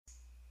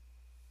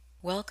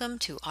Welcome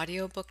to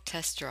Audiobook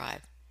Test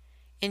Drive.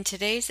 In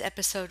today's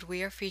episode,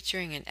 we are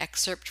featuring an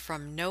excerpt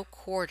from No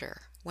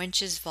Quarter,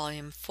 Wenches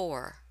Volume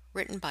 4,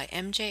 written by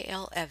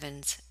M.J.L.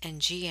 Evans and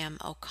G.M.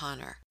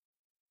 O'Connor.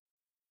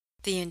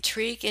 The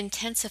intrigue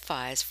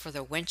intensifies for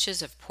the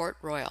wenches of Port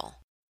Royal.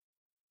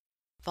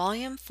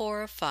 Volume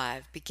 4 of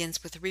 5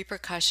 begins with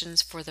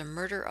repercussions for the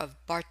murder of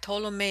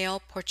Bartolomeo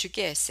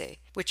Portuguese,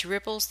 which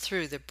ripples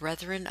through the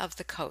Brethren of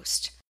the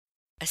Coast.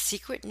 A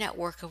secret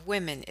network of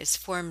women is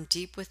formed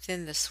deep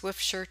within the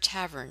Swiftsure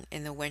Tavern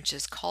in the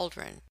Wenches'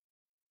 Cauldron.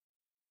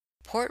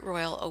 Port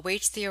Royal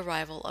awaits the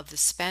arrival of the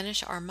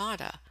Spanish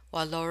Armada,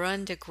 while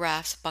Laurent de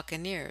Graff's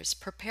buccaneers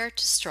prepare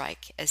to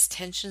strike as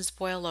tensions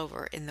boil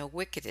over in the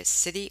wickedest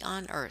city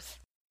on earth.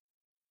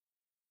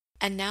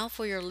 And now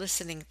for your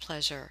listening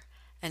pleasure,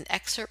 an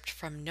excerpt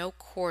from No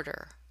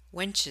Quarter,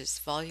 Wenches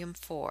Volume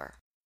 4.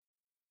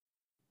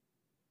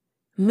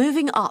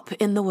 Moving up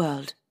in the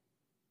world.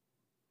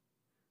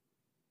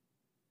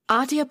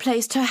 Atia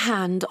placed her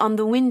hand on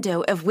the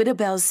window of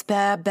Widowbell's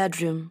spare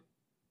bedroom.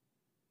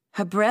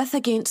 Her breath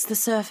against the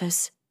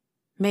surface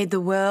made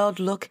the world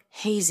look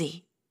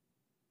hazy.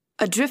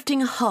 A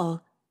drifting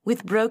hull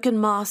with broken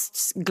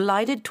masts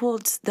glided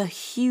towards the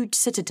huge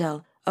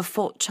citadel of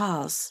Fort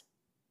Charles,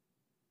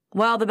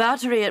 while the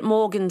battery at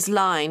Morgan's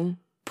Line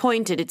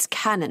pointed its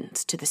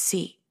cannons to the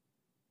sea.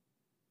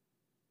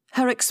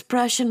 Her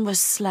expression was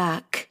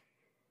slack,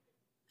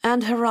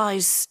 and her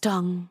eyes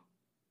stung.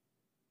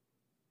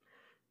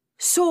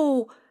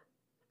 "So,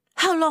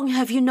 how long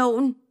have you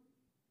known?"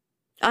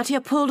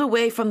 Atia pulled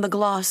away from the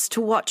glass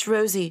to watch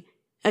Rosie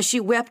as she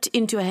wept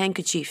into a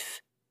handkerchief.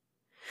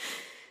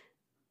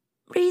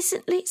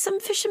 "Recently,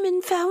 some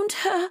fishermen found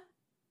her.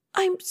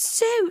 I'm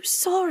so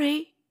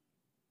sorry."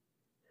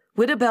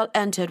 Widowbell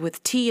entered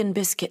with tea and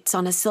biscuits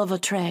on a silver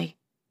tray.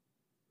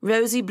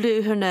 Rosie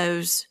blew her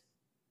nose.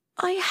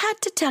 "I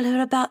had to tell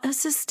her about her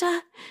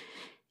sister.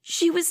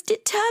 She was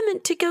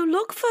determined to go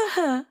look for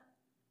her."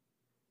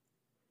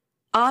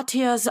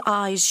 Atia's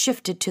eyes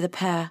shifted to the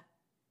pair.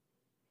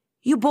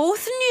 "You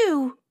both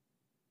knew?"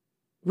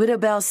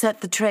 Widowbell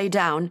set the tray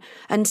down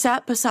and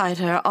sat beside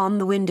her on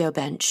the window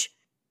bench.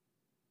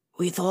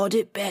 "We thought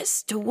it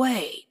best to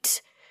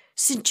wait,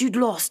 since you'd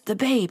lost the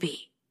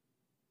baby."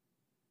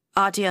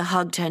 Atia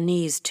hugged her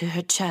knees to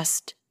her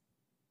chest.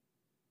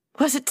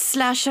 "Was it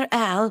Slasher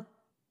Al?"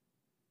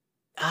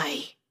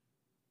 "Aye,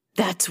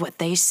 that's what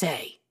they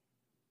say."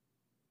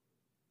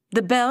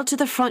 The bell to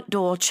the front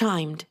door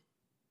chimed.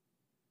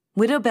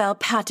 Widowbell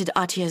patted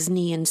Atia's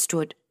knee and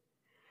stood.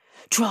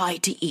 "Try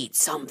to eat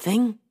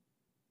something."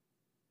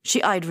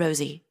 She eyed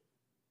Rosie.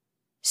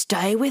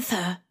 "Stay with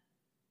her."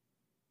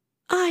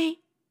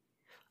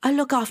 I'll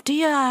look after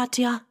you,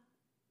 Atia."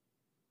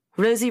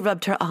 Rosie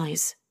rubbed her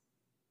eyes.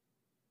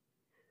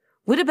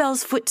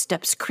 Widowbell's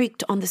footsteps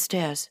creaked on the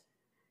stairs.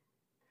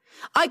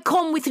 "I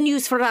come with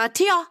news for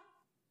Atia,"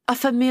 a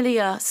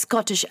familiar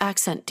Scottish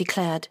accent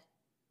declared.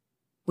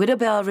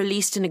 Widowbell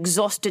released an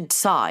exhausted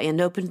sigh and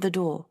opened the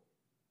door.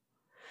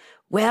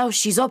 "Well,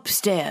 she's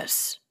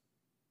upstairs."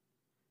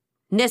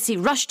 Nessie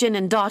rushed in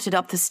and darted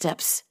up the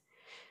steps.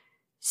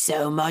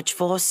 "So much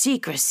for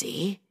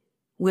secrecy,"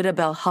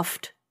 Widowbell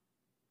huffed.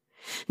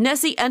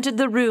 Nessie entered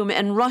the room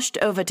and rushed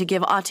over to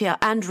give Atia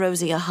and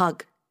Rosie a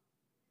hug.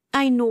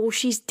 "I know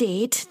she's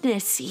dead,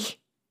 Nessie,"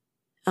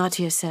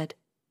 Atia said.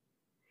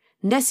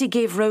 Nessie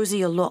gave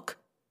Rosie a look.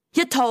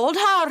 "You told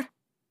her?"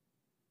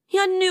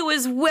 "You knew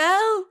as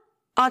well,"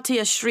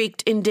 Atia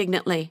shrieked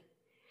indignantly.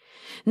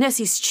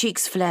 Nessie's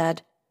cheeks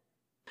flared.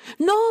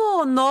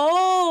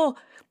 No,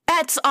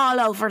 it's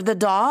all over the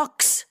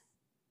docks."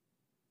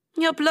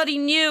 "You bloody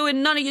knew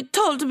and none of you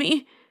told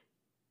me."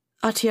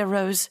 Atia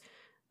rose.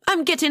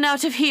 "I'm getting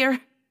out of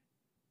here."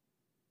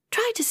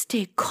 "Try to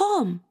stay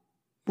calm,"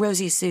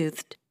 Rosie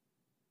soothed.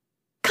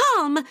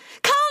 Calm,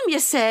 you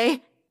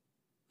say?"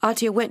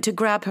 Atia went to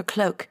grab her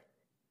cloak.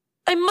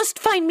 "I must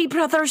find me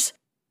brothers.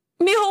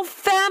 Me whole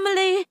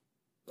family.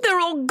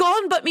 They're all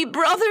gone but me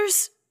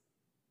brothers.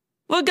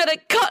 We're gonna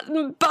cut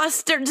 'em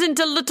bastards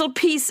into little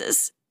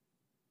pieces.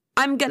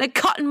 I'm gonna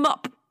cut 'em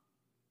up."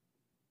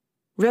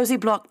 Rosie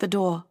blocked the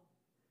door.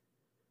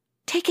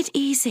 "Take it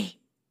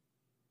easy."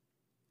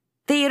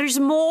 "There's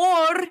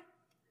more."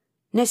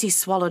 Nessie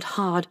swallowed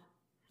hard.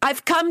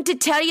 "I've come to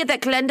tell you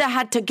that Glenda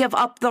had to give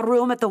up the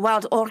room at the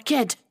Wild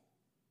Orchid."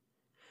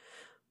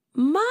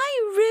 "My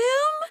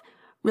room?"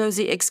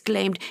 Rosie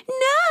exclaimed.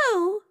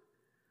 "No."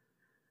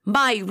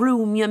 "My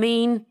room, you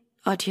mean,"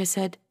 Atia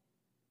said.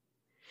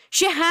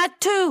 "She had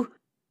to.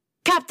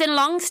 Captain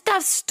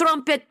Longstaff's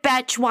strumpet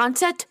bitch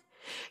wants it.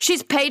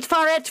 She's paid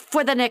for it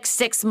for the next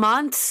 6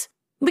 months.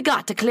 We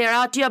got to clear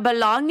out your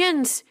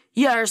belongings,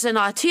 yours and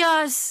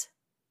Atia's."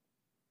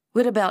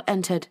 Widowbell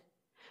entered,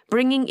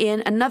 bringing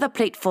in another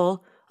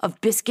plateful of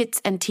biscuits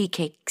and tea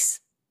cakes.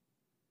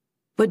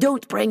 "But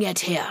don't bring it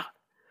here.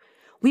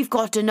 We've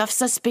got enough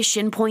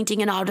suspicion pointing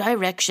in our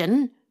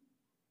direction."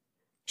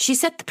 She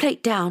set the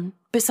plate down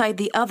beside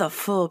the other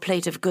full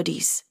plate of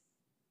goodies.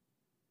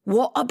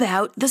 "What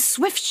about the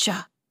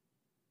Swiftsure?"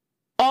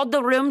 "All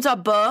the rooms are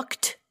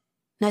booked,"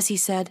 Nessie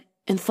said,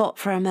 in thought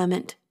for a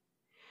moment.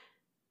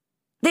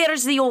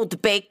 There's the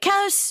old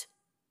bakehouse.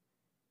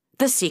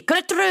 The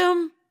secret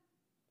room.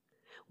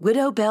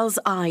 Widow Bell's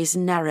eyes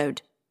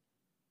narrowed.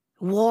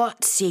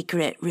 What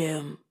secret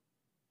room?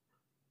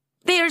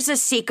 There's a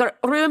secret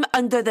room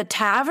under the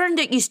tavern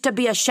that used to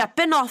be a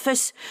shipping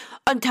office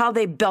until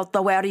they built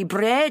the Wherry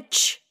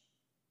Bridge.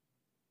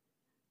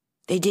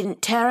 They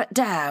didn't tear it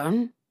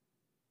down?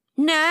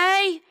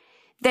 Nay,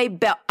 they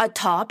built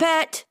atop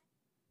it.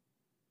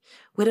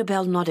 Widow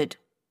Bell nodded.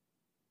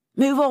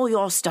 Move all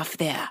your stuff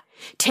there.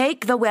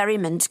 Take the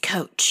Wherryman's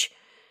coach.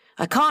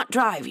 I can't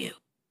drive you,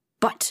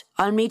 but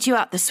I'll meet you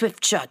at the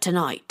Swiftsure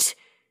tonight.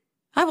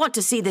 I want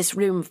to see this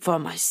room for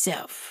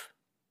myself.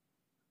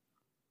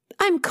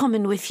 I'm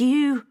coming with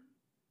you,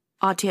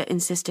 Atia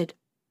insisted.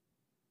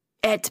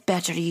 It's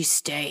better you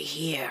stay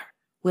here,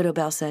 Widow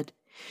Bell said.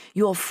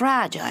 You're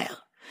fragile,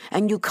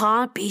 and you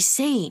can't be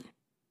seen.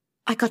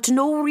 I got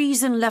no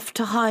reason left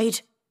to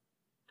hide.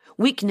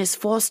 Weakness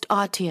forced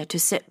Atia to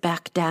sit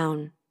back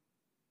down.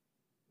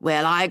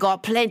 Well, I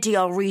got plenty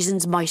of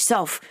reasons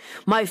myself.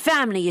 My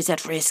family is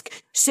at risk,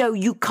 so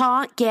you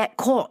can't get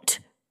caught.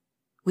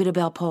 Widow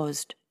Bell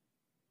paused.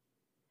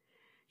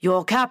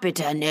 Your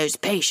captain knows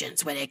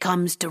patience when it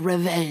comes to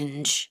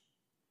revenge.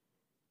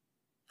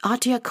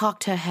 Atia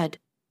cocked her head.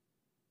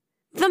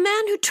 The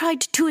man who tried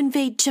to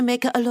invade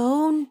Jamaica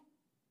alone?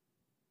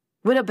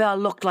 Widow Bell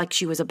looked like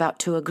she was about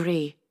to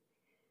agree.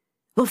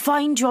 We'll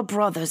find your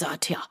brothers,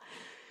 Atia.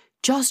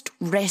 Just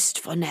rest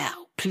for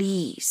now,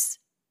 please.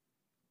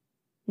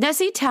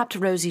 Nessie tapped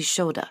Rosie's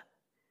shoulder.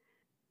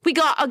 We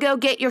gotta go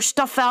get your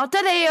stuff out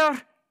of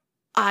there.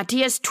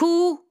 Atia's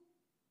too.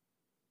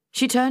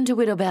 She turned to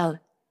Widow Bell.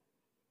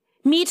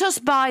 Meet us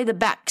by the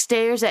back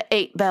stairs at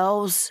 8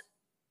 bells.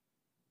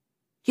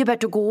 You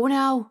better go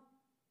now,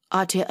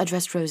 Atia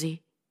addressed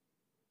Rosie.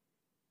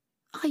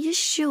 Are you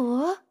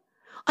sure?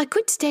 I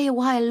could stay a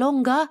while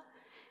longer.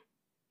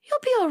 You'll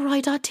be all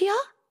right, Atia.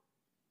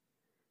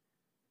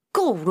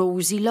 Go,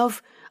 Rosie,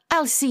 love.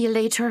 I'll see you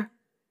later.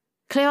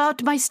 Clear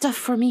out my stuff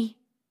for me.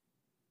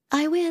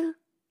 I will.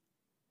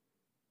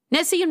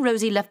 Nessie and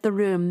Rosie left the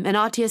room, and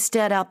Atia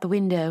stared out the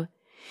window.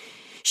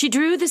 She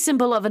drew the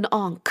symbol of an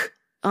ankh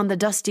on the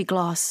dusty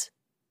glass.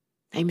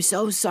 I'm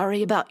so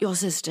sorry about your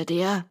sister,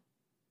 dear,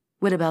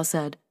 Widow Bell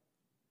said.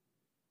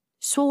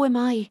 So am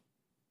I.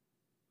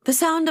 The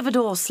sound of a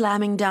door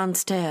slamming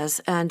downstairs,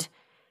 and,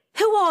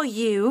 Who are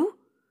you?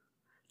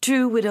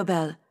 Drew Widow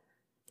Bell.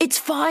 It's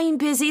fine,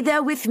 Busy,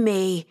 they're with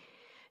me.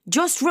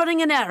 Just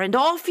running an errand,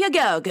 off you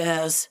go,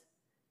 girls.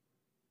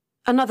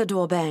 Another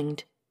door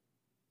banged.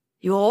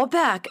 You're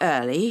back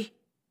early.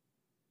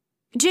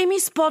 Jamie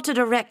spotted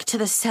a wreck to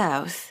the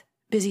south,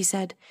 Busy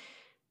said.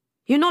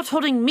 You're not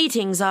holding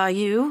meetings, are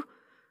you?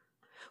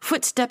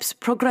 Footsteps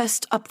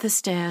progressed up the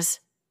stairs.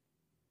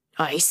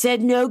 I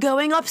said no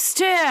going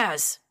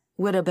upstairs,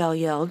 Widow Bell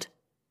yelled.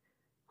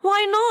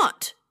 Why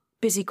not?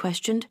 Busy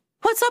questioned.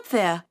 What's up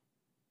there?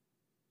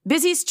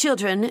 Busy's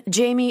children,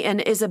 Jamie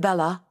and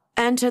Isabella,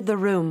 entered the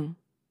room.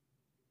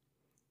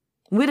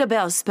 Widow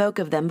Bell spoke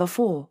of them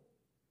before.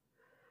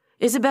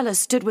 Isabella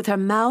stood with her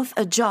mouth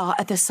ajar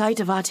at the sight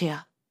of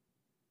Atia.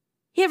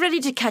 You ready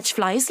to catch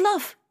flies,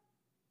 love?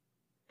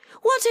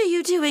 What are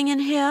you doing in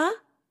here?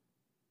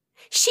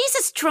 She's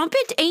a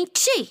strumpet, ain't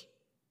she?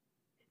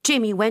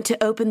 Jamie went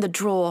to open the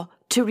drawer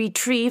to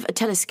retrieve a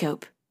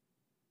telescope.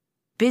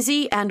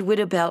 Busy and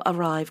Widow Bell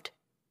arrived.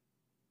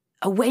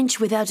 A wench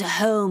without a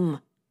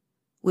home,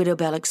 Widow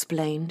Bell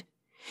explained.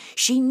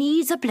 She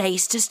needs a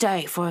place to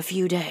stay for a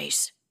few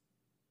days.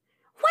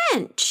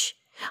 Wench,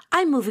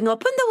 I'm moving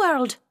up in the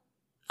world,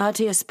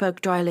 Atia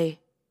spoke dryly.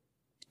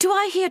 Do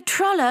I hear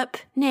trollop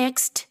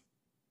next?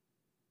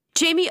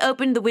 Jamie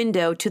opened the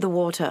window to the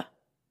water.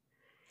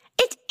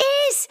 It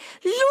is!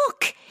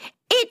 Look!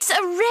 It's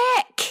a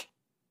wreck!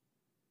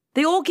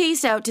 They all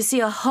gazed out to see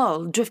a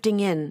hull drifting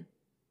in.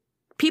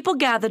 People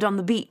gathered on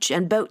the beach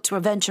and boats were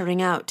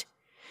venturing out.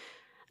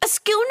 A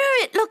schooner,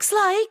 it looks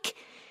like.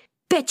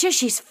 Betcha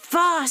she's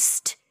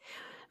fast.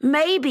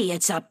 Maybe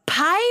it's a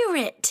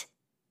pirate.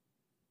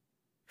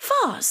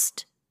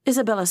 Fast?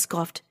 Isabella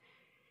scoffed.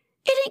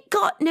 It ain't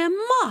got no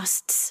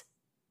masts.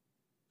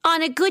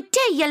 On a good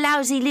day, you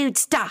lousy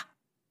lewdster.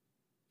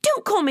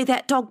 Don't call me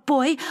that, dog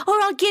boy, or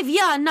I'll give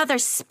you another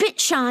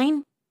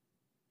spitshine.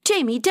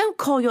 Jamie, don't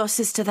call your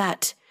sister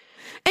that.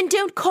 And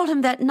don't call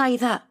him that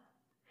neither.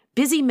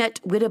 Busy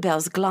met Widow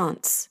Bell's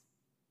glance.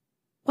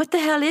 What the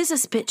hell is a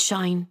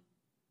spitshine?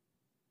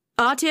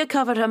 Atia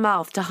covered her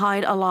mouth to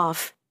hide a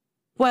laugh,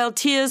 while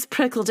tears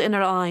prickled in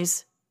her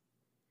eyes.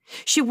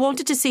 She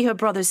wanted to see her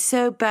brothers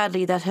so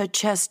badly that her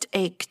chest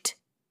ached.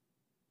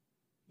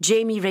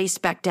 Jamie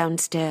raced back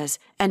downstairs,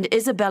 and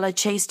Isabella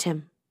chased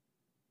him.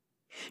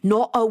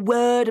 Not a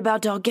word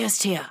about our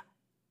guest here.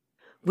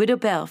 Widow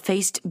Bell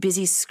faced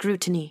Busy's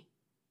scrutiny.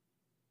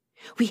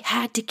 We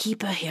had to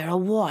keep her here a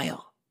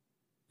while.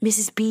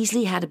 Mrs.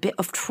 Beasley had a bit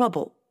of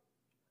trouble.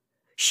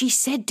 She's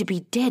said to be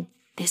dead,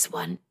 this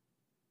one.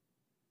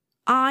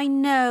 I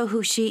know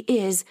who she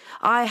is.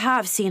 I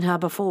have seen her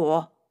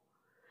before.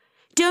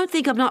 Don't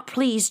think I'm not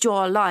pleased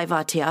you're alive,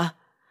 Atia.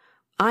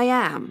 I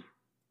am.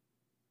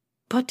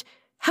 But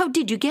how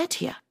did you get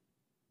here?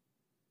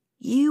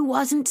 You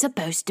wasn't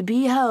supposed to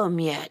be home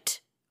yet,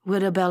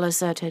 Widow Bell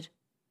asserted.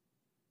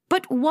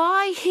 But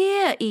why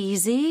here,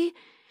 Easy?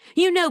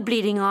 You know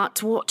Bleeding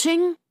Heart's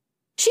watching.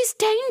 She's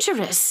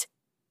dangerous.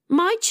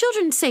 My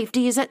children's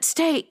safety is at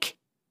stake.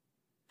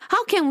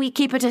 How can we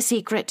keep it a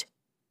secret?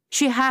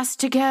 She has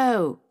to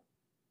go.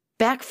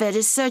 Beckford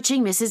is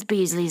searching Mrs.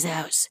 Beasley's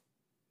house.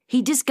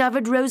 He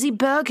discovered Rosie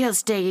Burghill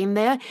staying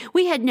there.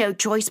 We had no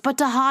choice but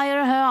to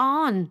hire her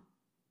on.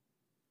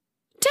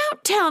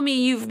 Don't tell me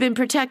you've been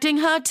protecting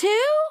her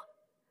too?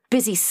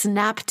 Busy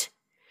snapped.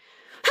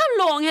 How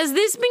long has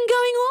this been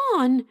going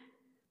on?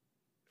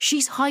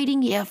 She's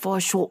hiding here for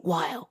a short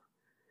while.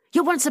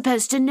 You weren't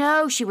supposed to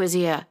know she was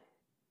here.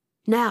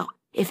 Now,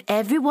 if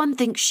everyone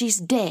thinks she's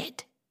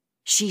dead,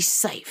 she's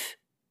safe.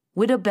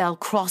 Widow Bell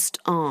crossed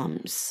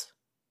arms.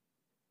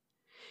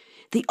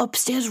 The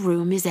upstairs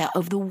room is out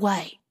of the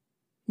way.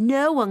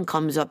 No one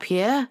comes up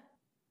here.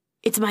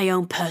 It's my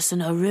own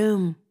personal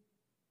room.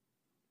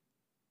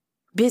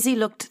 Busy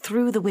looked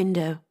through the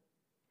window.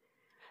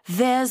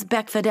 There's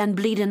Beckford and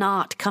Bleeding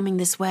Heart coming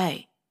this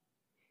way.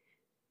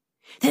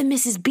 Then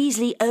Mrs.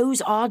 Beasley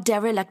owes our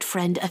derelict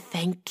friend a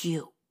thank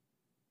you.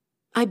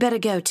 I better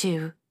go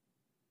too.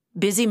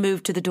 Busy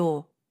moved to the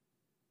door.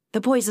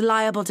 The boy's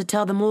liable to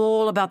tell them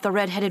all about the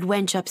red-headed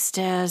wench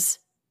upstairs.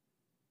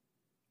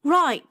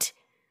 Right.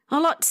 A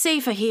lot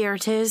safer here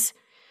it is.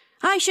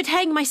 I should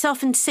hang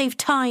myself and save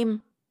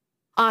time,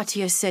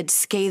 Atia said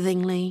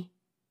scathingly.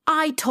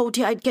 I told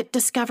you I'd get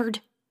discovered.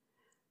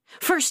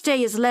 First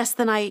day is less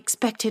than I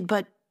expected,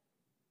 but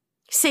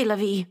c'est la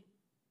vie.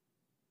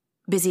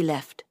 Busy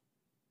left.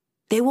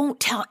 They won't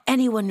tell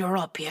anyone you're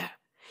up here.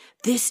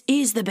 This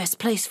is the best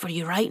place for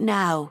you right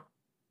now.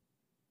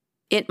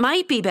 It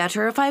might be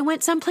better if I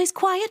went someplace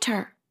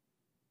quieter.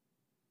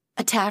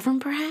 A tavern,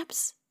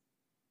 perhaps?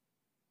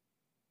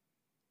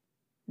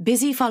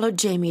 Busy followed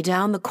Jamie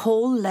down the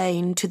coal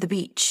lane to the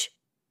beach.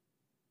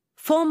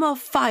 Former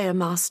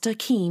firemaster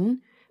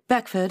Keane,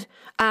 Beckford,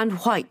 and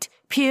White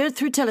peered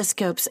through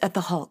telescopes at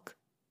the hulk.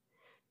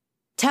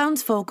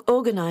 Townsfolk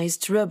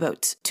organized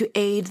rowboats to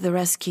aid the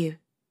rescue.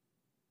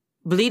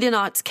 Bleeding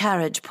Heart's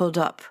carriage pulled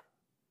up.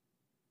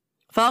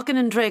 Falcon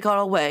and Drake are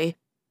away,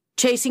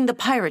 chasing the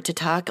pirate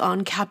attack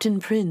on Captain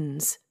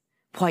Prinz,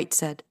 White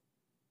said.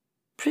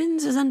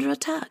 Prinz is under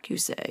attack, you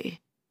say?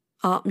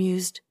 Art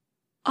mused.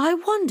 I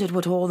wondered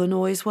what all the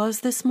noise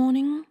was this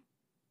morning.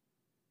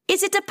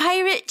 Is it a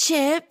pirate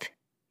ship?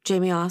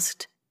 Jamie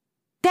asked.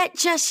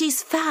 Betcha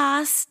she's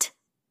fast.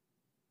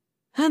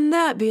 And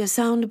that be a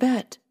sound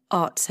bet,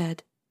 Art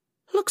said.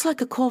 Looks like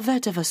a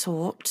corvette of a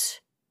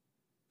sort.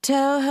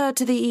 Tell her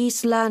to the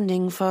East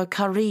Landing for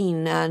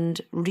careen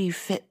and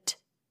refit.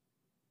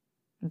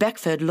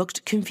 Beckford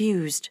looked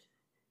confused.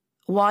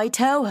 Why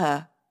tell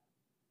her?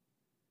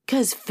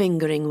 'Cause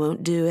fingering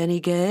won't do any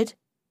good.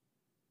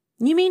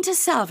 You mean to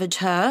salvage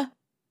her?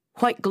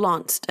 White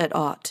glanced at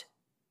Art.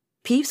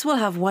 Peeps will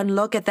have one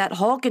look at that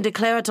hulk and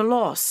declare it a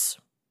loss.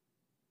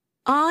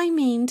 I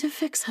mean to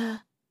fix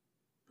her.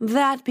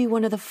 That be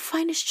one of the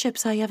finest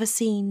ships I ever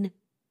seen.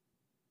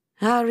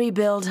 I'll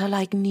rebuild her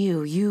like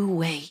new, you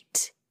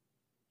wait.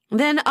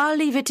 Then I'll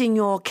leave it in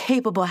your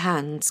capable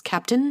hands,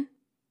 Captain.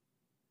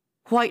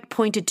 White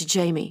pointed to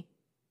Jamie.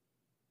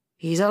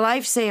 He's a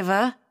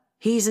lifesaver.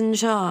 He's in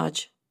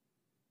charge.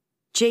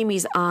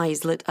 Jamie's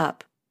eyes lit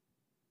up.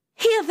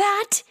 Hear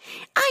that?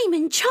 I'm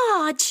in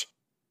charge.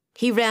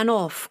 He ran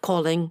off,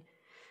 calling,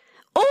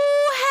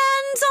 All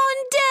hands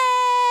on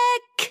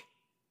deck!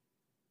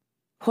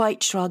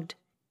 White shrugged.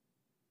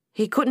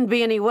 He couldn't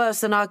be any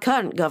worse than our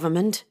current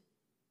government.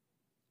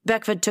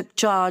 Beckford took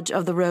charge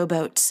of the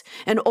rowboats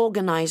and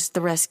organized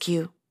the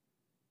rescue.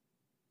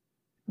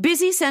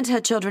 Busy sent her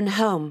children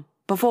home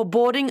before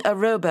boarding a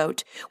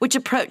rowboat which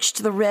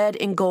approached the red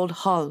and gold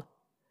hull.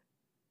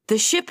 The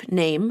ship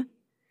name,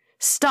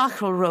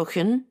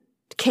 Stachelrochen,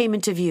 came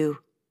into view.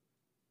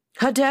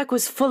 Her deck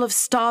was full of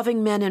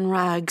starving men in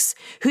rags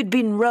who'd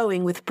been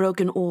rowing with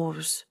broken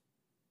oars.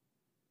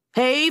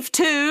 Heave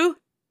to,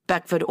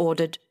 Beckford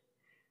ordered.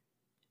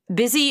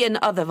 Busy and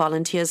other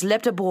volunteers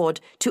leapt aboard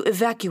to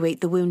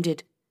evacuate the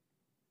wounded.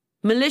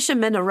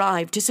 Militiamen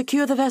arrived to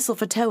secure the vessel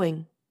for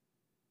towing.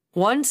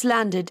 Once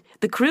landed,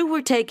 the crew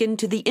were taken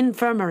to the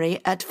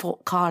infirmary at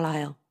Fort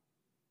Carlisle.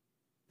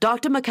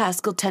 Dr.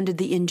 McCaskill tended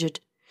the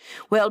injured,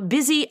 while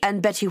Busy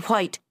and Betty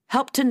White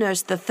helped to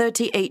nurse the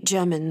 38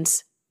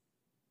 Germans.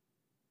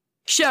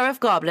 Sheriff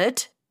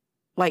Goblet,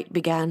 White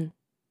began.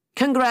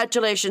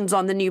 Congratulations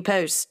on the new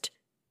post.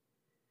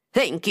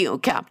 Thank you,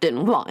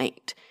 Captain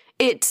White.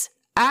 It's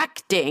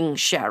acting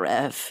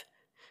sheriff.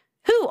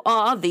 Who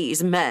are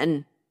these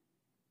men?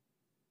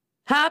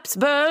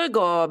 Habsburg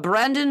or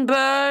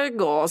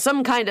Brandenburg or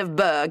some kind of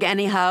burg,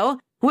 anyhow.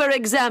 We're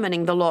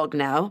examining the log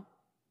now.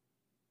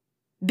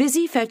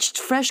 Busy fetched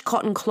fresh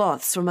cotton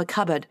cloths from a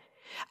cupboard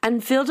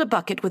and filled a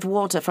bucket with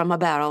water from a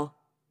barrel.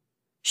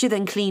 She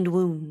then cleaned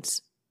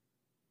wounds.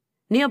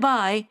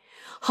 Nearby,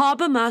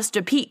 Harbour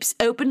Master Pepys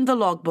opened the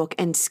logbook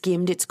and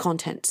skimmed its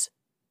contents.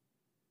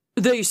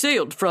 They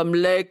sailed from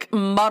Lake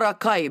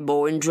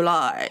Maracaibo in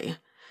July,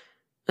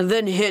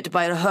 then hit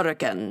by a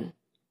hurricane.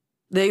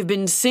 They've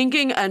been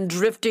sinking and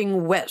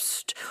drifting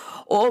west,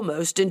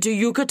 almost into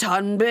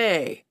Yucatan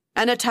Bay,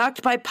 and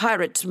attacked by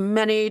pirates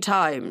many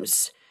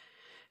times.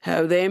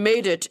 How they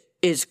made it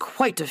is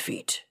quite a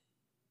feat.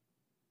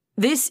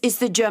 This is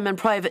the German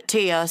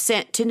privateer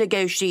sent to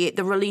negotiate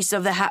the release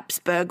of the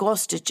Habsburg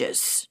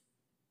hostages.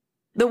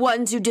 The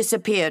ones who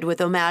disappeared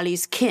with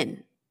O'Malley's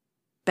kin,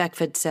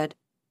 Beckford said.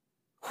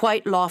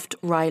 White laughed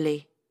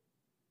wryly.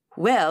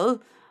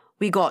 Well,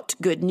 we got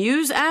good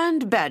news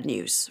and bad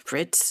news,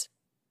 Fritz.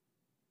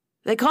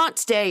 They can't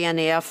stay in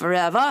here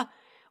forever.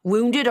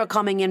 Wounded are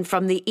coming in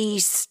from the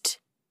east.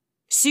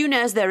 Soon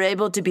as they're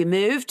able to be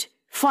moved,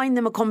 find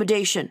them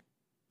accommodation,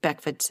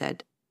 Beckford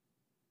said.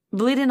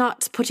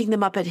 Bleedinot's putting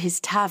them up at his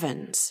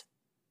taverns,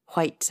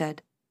 White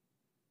said.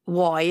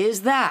 Why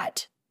is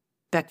that?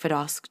 Beckford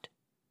asked.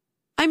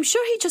 I'm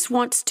sure he just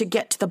wants to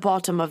get to the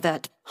bottom of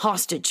that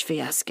hostage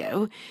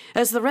fiasco,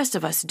 as the rest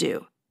of us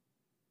do.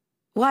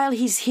 While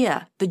he's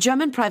here, the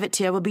German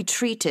privateer will be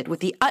treated with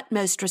the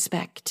utmost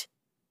respect.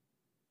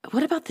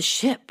 What about the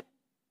ship?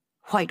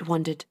 White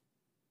wondered.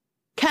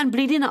 Can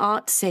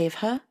Bleedinot save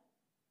her?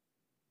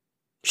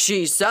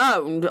 She's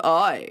sound,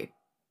 aye,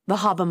 the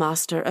harbour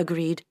master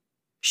agreed.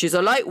 She's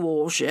a light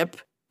warship,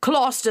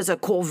 classed as a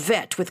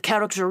corvette with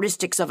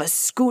characteristics of a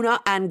schooner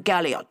and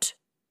galliot.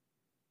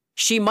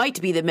 She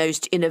might be the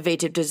most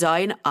innovative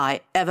design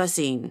I ever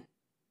seen.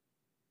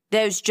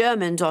 Those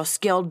Germans are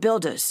skilled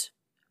builders,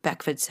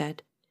 Beckford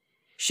said.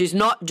 She's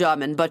not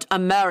German, but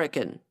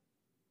American.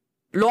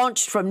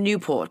 Launched from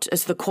Newport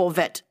as the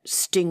corvette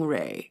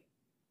Stingray.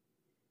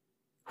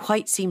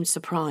 White seemed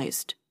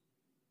surprised.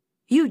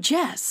 You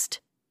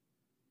jest.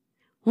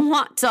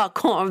 What's a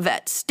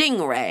corvette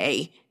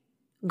Stingray?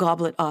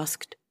 Goblet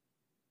asked.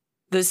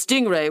 The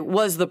Stingray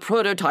was the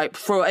prototype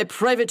for a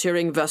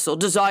privateering vessel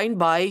designed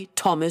by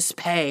Thomas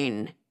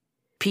Paine,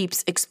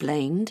 Pepys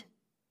explained.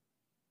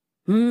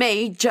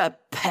 Major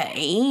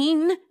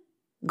Paine?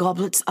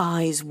 Goblet's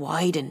eyes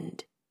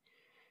widened.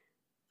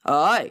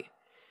 Aye,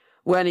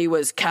 when he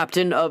was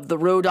captain of the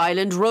Rhode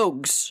Island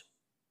Rogues.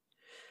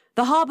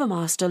 The harbour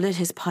master lit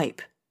his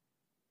pipe.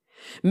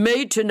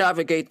 Made to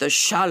navigate the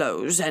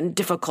shallows and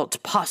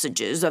difficult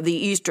passages of the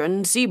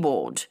eastern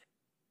seaboard.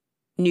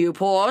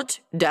 Newport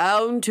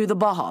down to the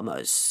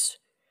Bahamas.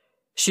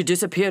 She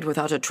disappeared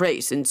without a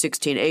trace in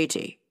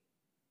 1680,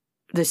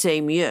 the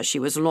same year she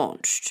was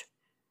launched.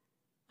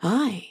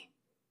 Aye,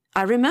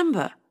 I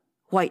remember,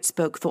 White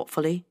spoke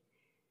thoughtfully.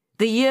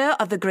 The year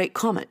of the Great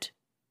Comet.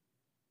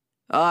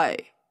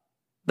 Aye,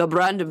 the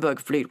Brandenburg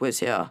fleet was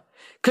here,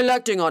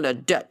 collecting on a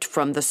debt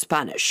from the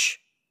Spanish.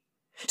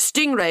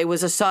 Stingray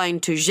was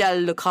assigned to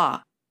Gilles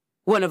Lecas,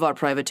 one of our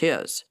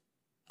privateers,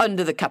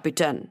 under the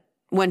Capitaine,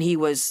 when he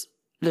was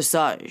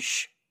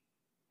Lesage,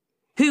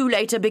 who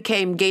later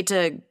became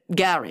Gator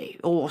Gary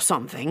or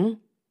something,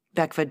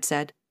 Beckford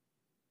said.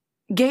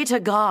 Gator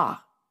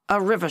Gar,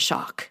 a river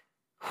shark,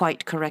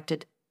 White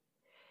corrected.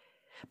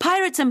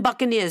 Pirates and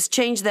buccaneers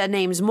change their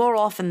names more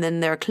often than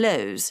their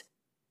clothes.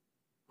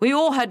 We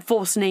all had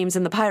false names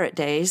in the pirate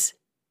days.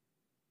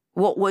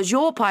 What was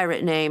your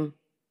pirate name?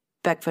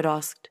 Beckford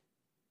asked.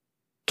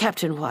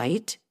 Captain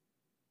White.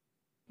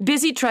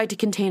 Busy tried to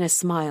contain a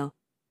smile.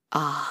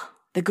 Ah,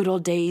 the good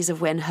old days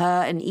of when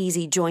her and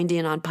Easy joined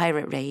in on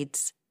pirate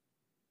raids.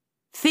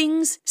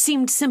 Things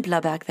seemed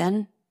simpler back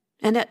then,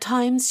 and at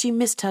times she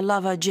missed her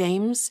lover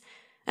James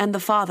and the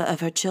father of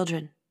her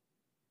children.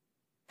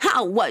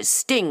 How was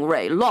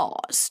Stingray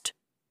lost?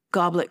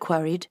 Goblet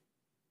queried.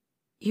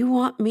 You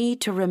want me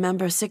to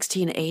remember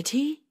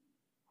 1680?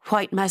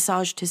 White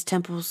massaged his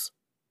temples.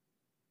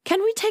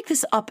 Can we take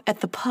this up at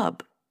the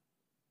pub?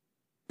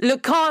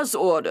 Lecas'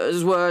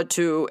 orders were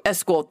to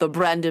escort the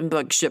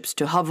Brandenburg ships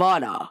to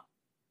Havana,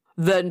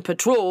 then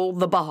patrol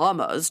the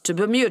Bahamas to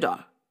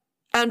Bermuda,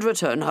 and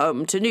return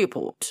home to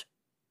Newport,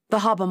 the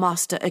harbour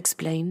master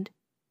explained.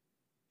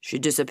 She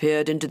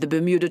disappeared into the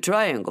Bermuda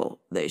Triangle,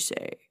 they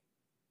say.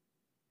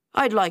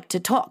 I'd like to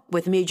talk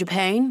with Major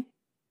Paine,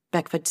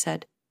 Beckford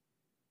said.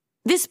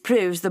 This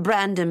proves the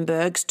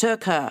Brandenburgs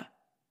took her,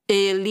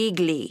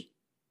 illegally.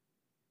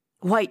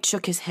 White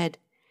shook his head.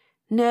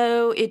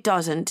 No, it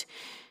doesn't.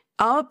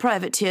 Our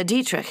privateer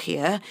Dietrich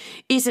here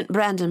isn't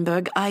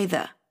Brandenburg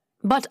either,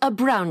 but a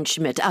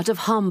Braunschmidt out of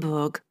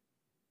Hamburg.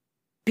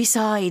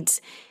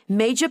 Besides,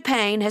 Major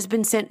Paine has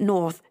been sent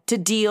north to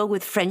deal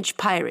with French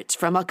pirates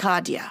from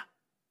Acadia.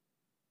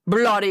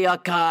 Bloody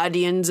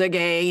Acadians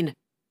again!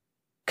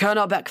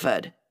 Colonel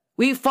Beckford,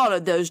 we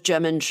followed those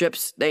German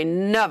ships. They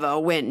never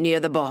went near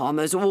the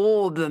Bahamas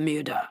or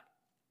Bermuda,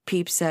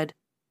 Pepys said.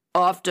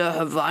 After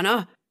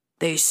Havana,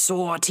 they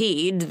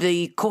sortied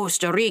the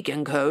Costa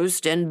Rican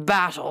coast and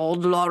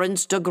battled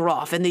Lawrence de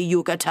Graaf in the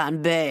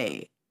Yucatan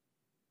Bay.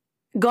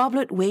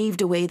 Goblet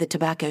waved away the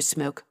tobacco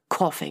smoke,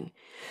 coughing.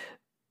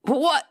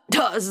 What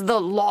does the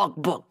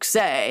logbook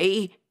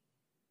say?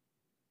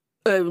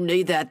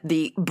 Only that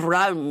the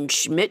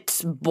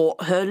Braunschmidts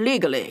bought her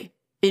legally,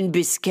 in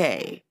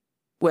Biscay,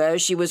 where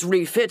she was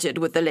refitted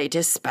with the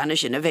latest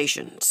Spanish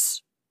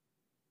innovations.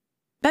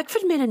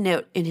 Beckford made a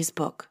note in his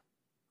book.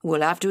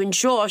 We'll have to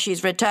ensure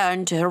she's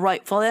returned to her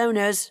rightful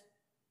owners.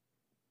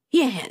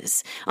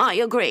 Yes, I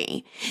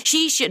agree.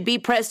 She should be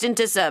pressed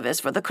into service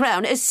for the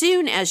crown as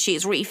soon as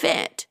she's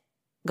refit,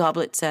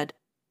 Goblet said.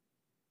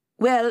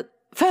 Well,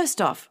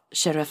 first off,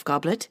 Sheriff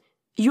Goblet,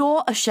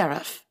 you're a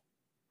sheriff.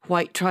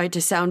 White tried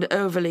to sound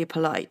overly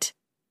polite.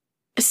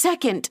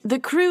 Second, the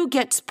crew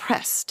gets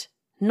pressed,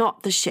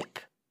 not the ship.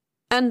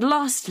 And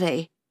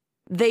lastly,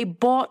 they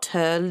bought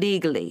her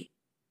legally.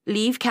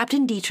 Leave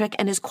Captain Dietrich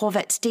and his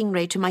corvette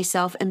Stingray to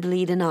myself and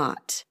Bleed and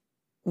Art.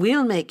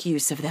 We'll make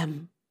use of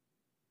them.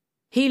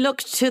 He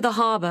looked to the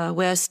harbour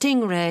where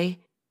Stingray,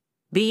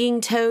 being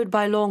towed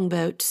by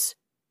longboats,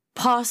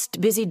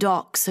 passed busy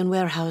docks and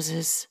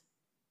warehouses.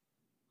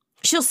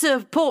 She'll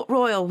serve Port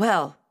Royal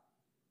well.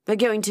 We're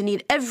going to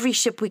need every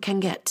ship we can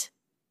get.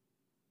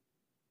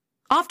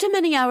 After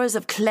many hours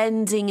of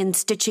cleansing and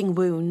stitching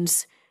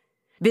wounds,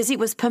 Busy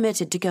was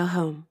permitted to go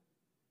home.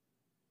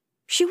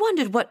 She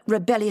wondered what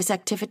rebellious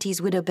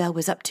activities Widow Bell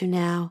was up to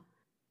now.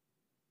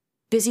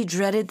 Busy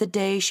dreaded the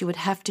day she would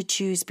have to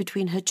choose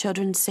between her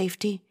children's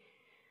safety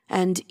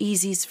and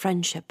Easy's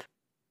friendship.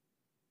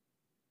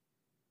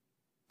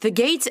 The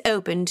gates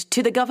opened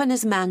to the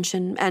governor's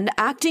mansion, and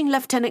Acting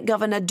Lieutenant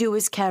Governor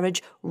Dewar's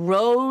carriage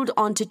rolled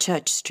onto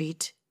Church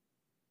Street.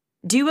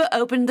 Dewar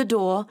opened the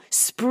door,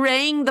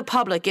 spraying the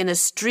public in a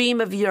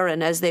stream of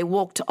urine as they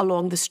walked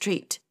along the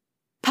street.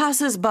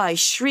 Passers-by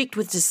shrieked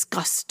with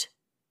disgust.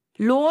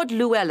 Lord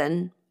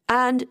Llewellyn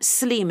and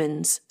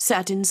Sleemans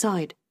sat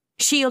inside,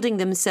 shielding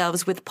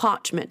themselves with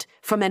parchment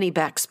from any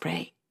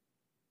backspray.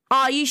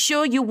 "Are you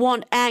sure you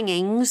want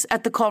hangings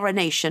at the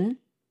coronation?"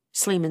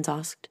 Sleemans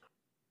asked.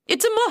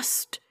 "It's a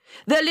must.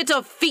 Their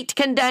little feet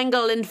can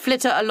dangle and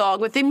flitter along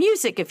with the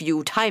music if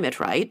you time it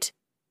right.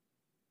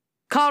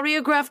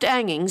 Choreographed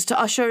hangings to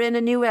usher in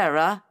a new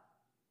era?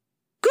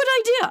 Good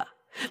idea.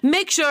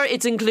 Make sure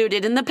it's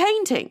included in the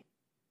painting."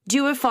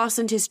 Dewar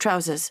fastened his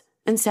trousers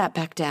and sat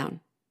back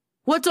down.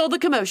 "What's all the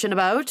commotion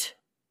about?"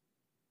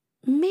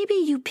 "Maybe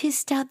you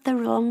pissed out the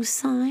wrong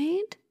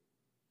side,"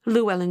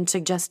 Llewellyn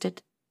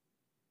suggested.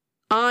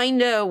 "I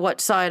know what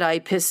side I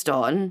pissed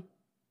on."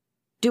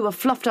 Dewar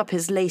fluffed up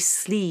his lace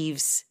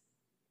sleeves.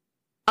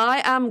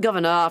 "I am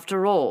governor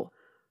after all.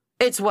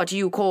 It's what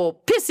you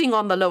call pissing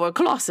on the lower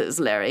classes,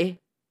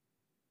 Larry."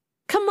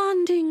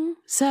 "Commanding,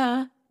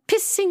 sir.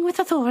 Pissing with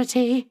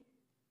authority."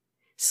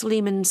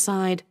 Sleeman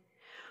sighed.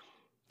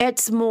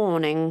 "It's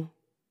morning,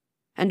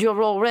 and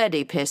you're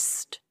already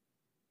pissed."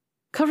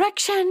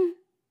 "Correction."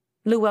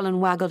 Llewellyn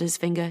waggled his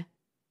finger.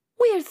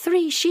 "We're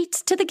 3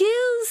 sheets to the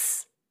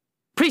gills."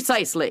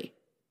 "Precisely."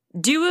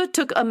 Dewar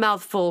took a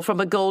mouthful from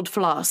a gold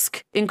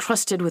flask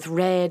encrusted with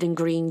red and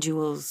green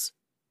jewels.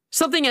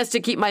 "Something has to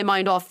keep my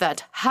mind off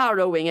that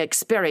harrowing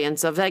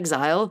experience of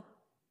exile."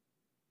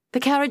 The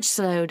carriage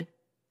slowed,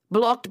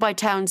 blocked by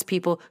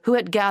townspeople who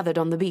had gathered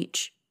on the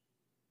beach.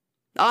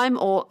 "I'm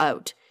all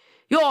out.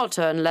 Your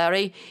turn,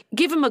 Larry.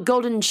 Give 'em a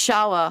golden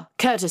shower,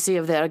 courtesy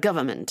of their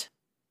government."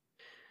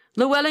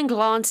 Llewellyn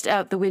glanced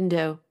out the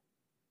window.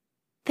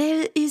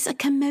 "There is a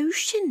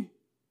commotion.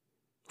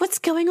 What's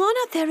going on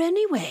out there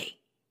anyway?"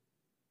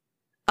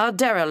 "A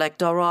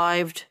derelict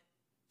arrived,"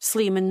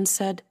 Sleeman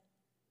said.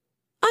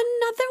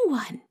 "Another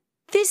one.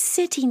 This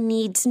city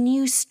needs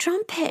new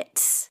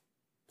strumpets.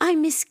 I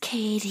miss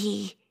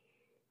Katie.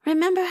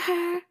 Remember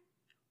her?"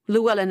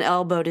 Llewellyn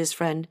elbowed his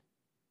friend.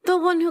 "The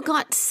one who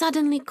got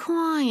suddenly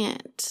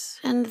quiet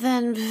and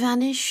then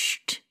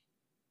vanished."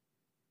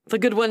 "The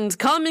good ones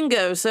come and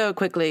go so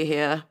quickly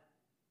here."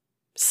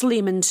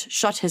 Sleeman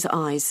shut his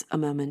eyes a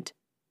moment.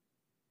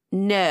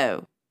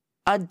 "No,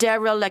 a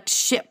derelict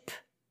ship.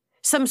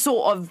 Some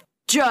sort of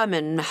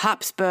German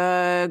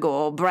Habsburg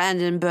or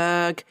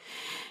Brandenburg.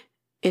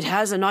 It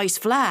has a nice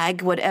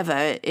flag, whatever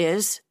it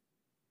is."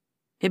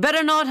 "It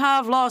better not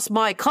have lost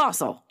my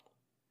castle,"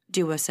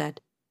 Dewar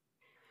said.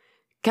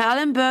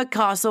 "Kallenberg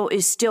Castle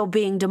is still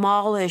being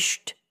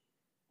demolished,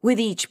 with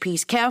each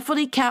piece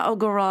carefully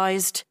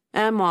categorized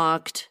and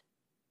marked."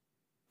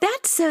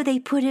 "That's so they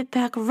put it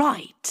back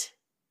right?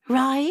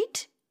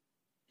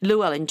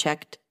 Llewellyn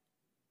checked.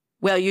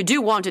 "Well, you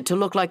do want it to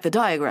look like the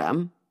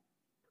diagram."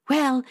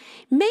 "Well,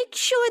 make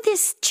sure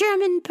this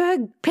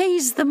Germanberg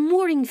pays the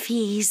mooring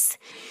fees.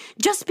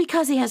 Just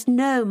because he has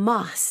no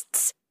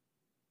masts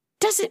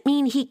doesn't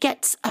mean he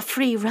gets a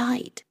free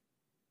ride."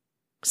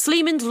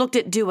 Sleeman looked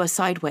at Dewar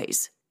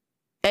sideways.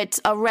 "It's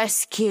a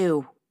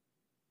rescue."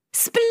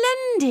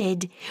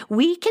 "Splendid!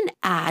 We can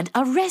add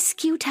a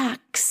rescue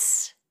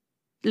tax,"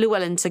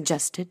 Llewellyn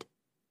suggested.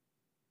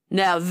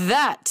 "Now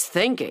that's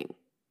thinking."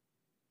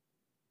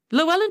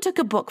 Llewellyn took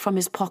a book from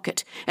his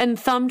pocket and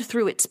thumbed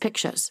through its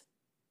pictures.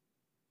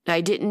 "I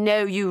didn't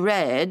know you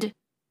read,"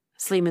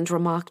 Sleeman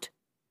remarked.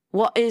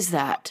 "What is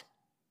that?"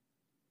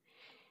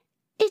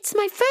 It's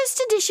my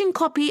first edition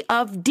copy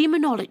of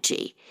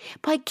Demonology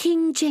by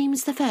King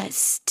James I.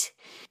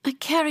 I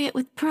carry it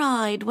with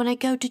pride when I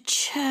go to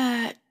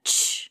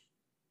church.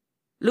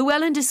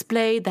 Llewellyn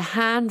displayed the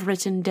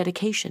handwritten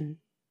dedication.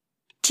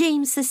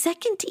 James II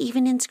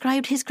even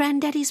inscribed his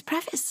granddaddy's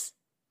preface,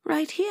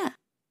 right here.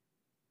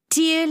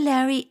 Dear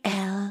Larry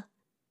L.,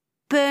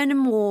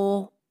 Burnham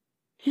War,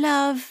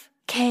 love,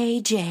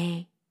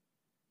 KJ.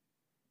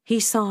 He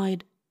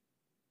sighed.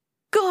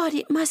 God,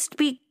 it must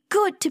be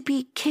good to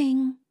be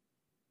king.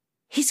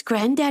 His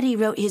granddaddy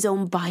wrote his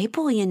own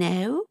Bible, you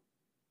know.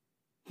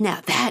 Now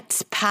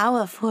that's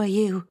power for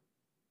you.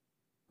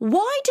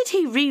 Why did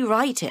he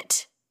rewrite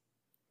it?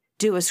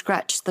 Dewar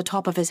scratched the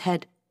top of his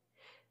head.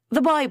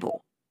 The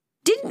Bible.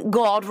 Didn't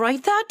God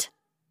write that?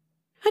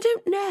 I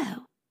don't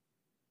know.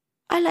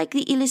 I like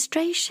the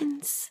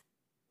illustrations.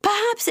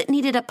 Perhaps it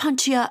needed a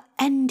punchier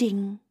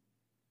ending.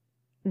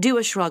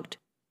 Dewar shrugged.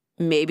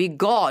 Maybe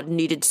God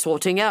needed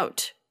sorting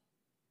out.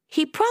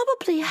 He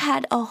probably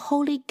had a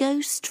Holy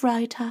Ghost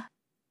writer.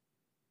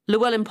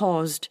 Llewellyn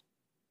paused,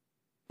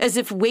 as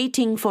if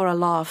waiting for a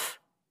laugh.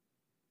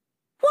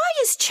 Why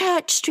is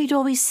Church Street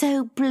always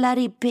so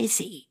bloody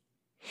busy?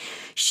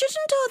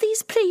 Shouldn't all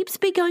these plebes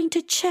be going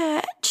to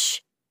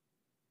church?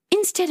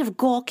 Instead of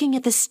gawking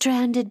at the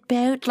stranded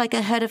boat like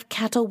a herd of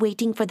cattle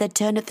waiting for their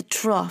turn at the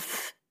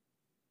trough.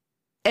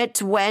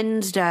 It's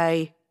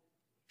Wednesday,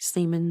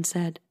 Sleeman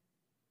said.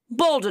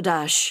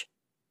 Balderdash,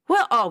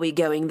 where are we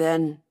going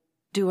then?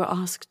 Dewar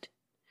asked.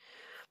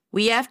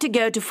 We have to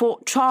go to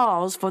Fort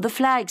Charles for the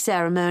flag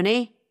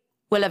ceremony.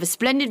 We'll have a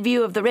splendid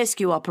view of the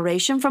rescue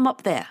operation from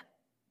up there.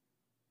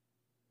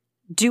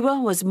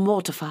 Dewar was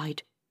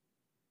mortified.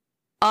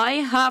 I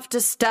have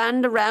to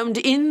stand around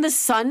in the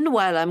sun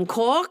while I'm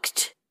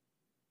corked?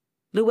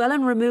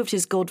 Llewellyn removed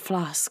his gold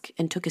flask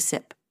and took a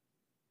sip.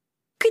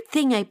 Good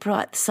thing I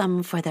brought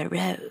some for the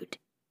road.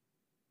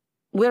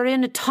 We're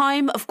in a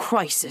time of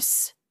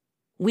crisis.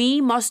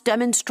 We must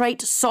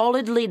demonstrate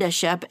solid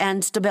leadership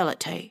and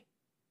stability,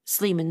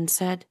 Sleeman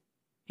said.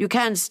 You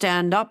can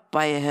stand up,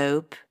 I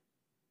hope.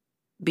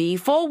 Be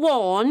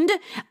forewarned,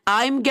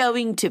 I'm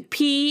going to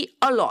pee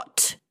a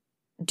lot,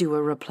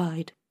 Dewar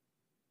replied.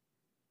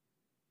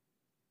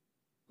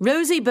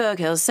 Rosie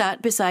Burghill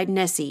sat beside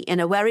Nessie in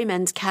a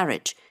Wherryman's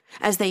carriage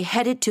as they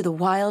headed to the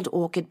Wild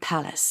Orchid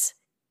Palace.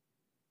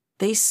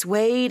 They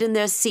swayed in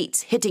their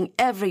seats, hitting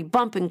every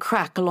bump and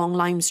crack along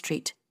Lime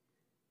Street.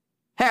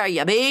 Here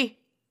you be,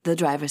 the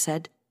driver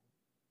said.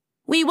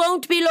 We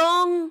won't be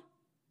long,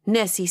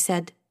 Nessie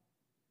said.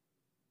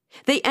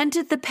 They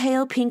entered the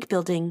pale pink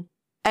building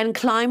and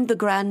climbed the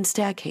grand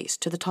staircase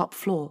to the top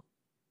floor.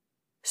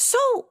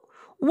 So,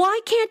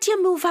 why can't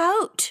you move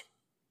out?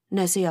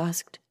 Nessie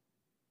asked.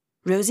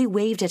 Rosie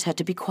waved at her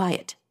to be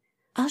quiet.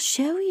 I'll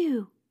show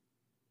you.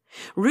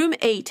 Room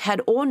 8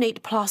 had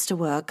ornate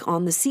plasterwork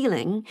on the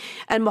ceiling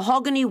and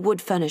mahogany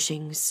wood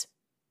furnishings.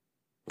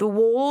 The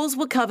walls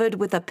were covered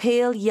with a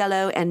pale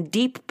yellow and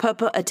deep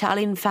purple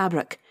Italian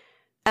fabric,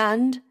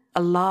 and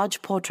a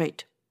large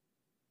portrait.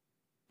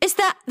 Is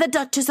that the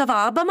Duchess of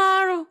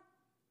Albemarle?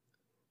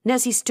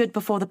 Nessie stood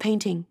before the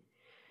painting.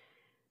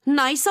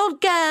 Nice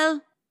old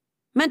girl.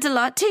 Meant a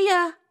lot to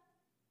you.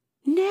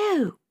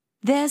 No,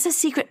 there's a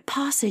secret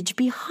passage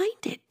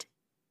behind it.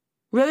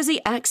 Rosie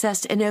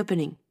accessed an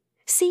opening.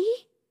 See?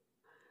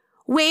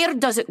 Where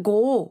does it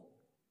go?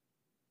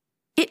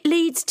 It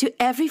leads to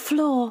every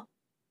floor,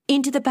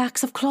 into the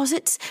backs of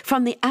closets,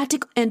 from the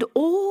attic and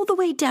all the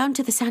way down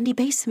to the sandy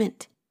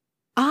basement.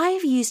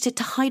 I've used it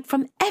to hide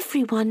from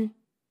everyone.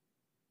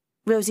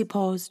 Rosie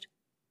paused.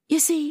 You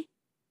see,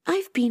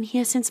 I've been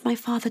here since my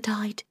father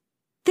died.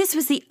 This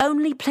was the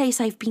only place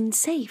I've been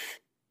safe.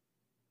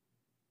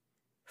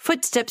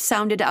 Footsteps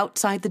sounded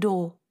outside the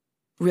door.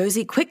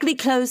 Rosie quickly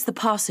closed the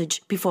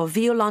passage before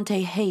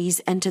Violante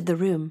Hayes entered the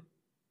room.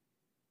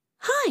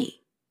 Hi,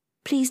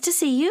 pleased to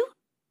see you.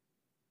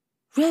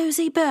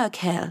 Rosie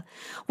Burghill,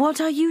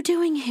 what are you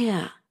doing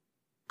here?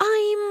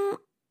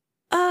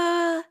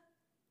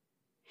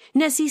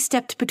 Nessie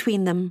stepped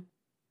between them.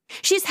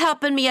 She's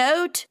helping me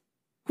out.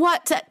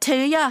 What's it to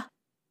ya?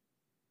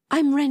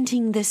 I'm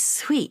renting this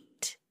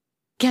suite.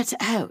 Get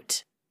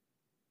out.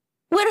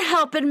 We're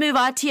helping move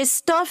Atia's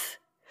stuff.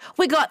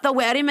 We got the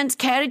Wherryman's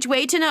carriage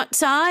waiting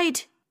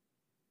outside.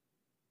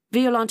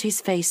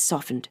 Violante's face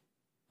softened.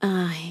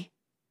 Aye,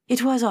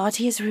 it was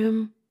Atia's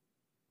room.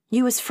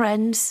 You was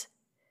friends.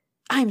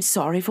 I'm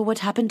sorry for what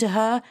happened to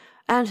her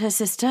and her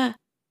sister.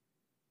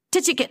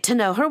 Did you get to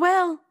know her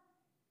well?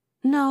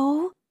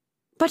 No,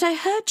 but I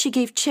heard she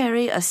gave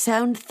Cherry a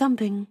sound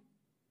thumping.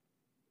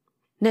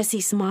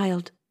 Nessie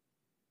smiled.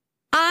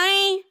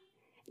 Aye,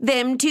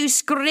 them two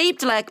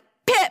scraped like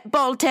pit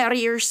bull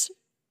terriers.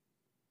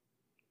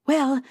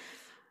 Well,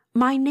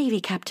 my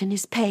Navy captain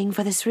is paying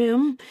for this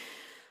room.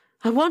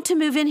 I want to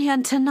move in here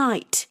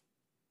tonight.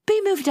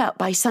 Be moved out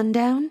by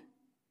sundown.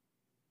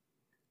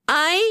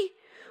 Aye,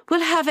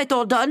 we'll have it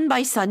all done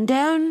by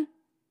sundown,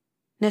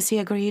 Nessie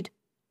agreed.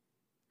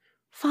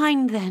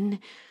 Fine then.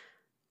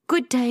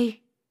 Good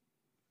day.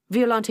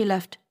 Violante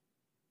left.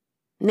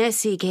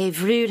 Nessie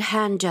gave rude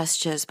hand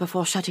gestures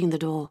before shutting the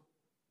door.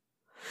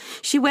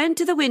 She went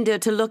to the window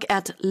to look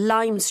at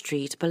Lime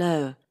Street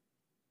below.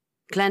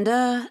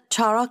 Glenda,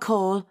 Chara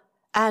Cole,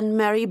 and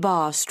Mary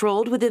Barr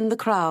strolled within the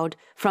crowd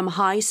from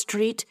High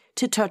Street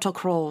to Turtle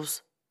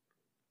Crawls.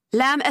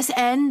 Lamb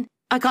SN,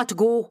 I got to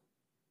go.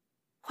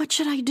 What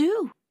should I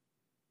do?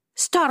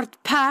 Start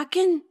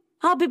packing.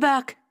 I'll be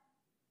back.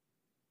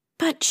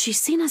 But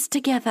she's seen us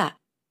together.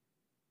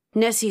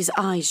 Nessie's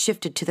eyes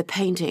shifted to the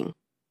painting.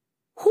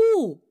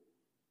 Who?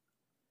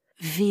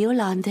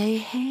 Violande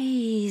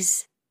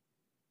Hayes.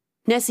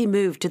 Nessie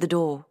moved to the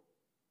door.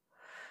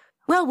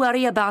 We'll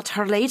worry about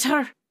her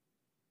later.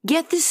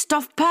 Get this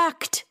stuff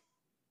packed.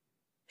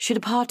 She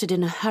departed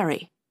in a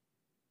hurry.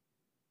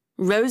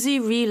 Rosie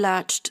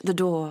relatched the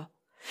door.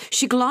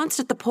 She glanced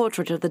at the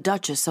portrait of the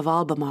Duchess of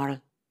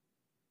Albemarle.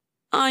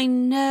 I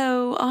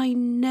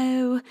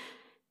know.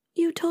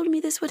 You told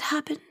me this would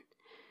happen.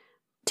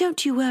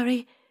 Don't you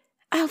worry.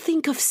 I'll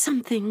think of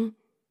something.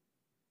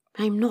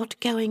 I'm not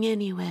going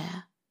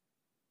anywhere.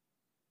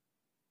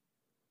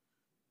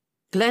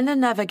 Glenda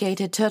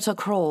navigated Turtle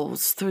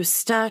Crawls through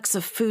stacks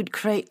of food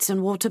crates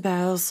and water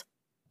barrels,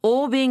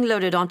 all being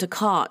loaded onto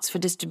carts for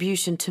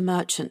distribution to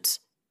merchants.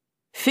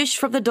 Fish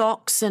from the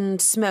docks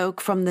and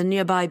smoke from the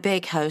nearby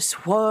bakehouse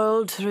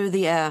whirled through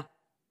the air.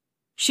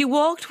 She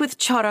walked with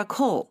Chara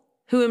Cole,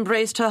 who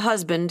embraced her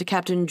husband,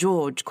 Captain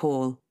George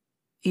Cole.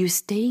 You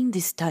staying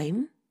this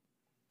time?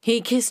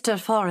 He kissed her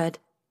forehead.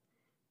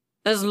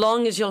 As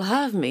long as you'll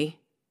have me.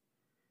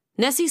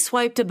 Nessie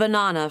swiped a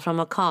banana from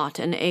a cart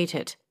and ate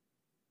it.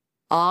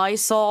 I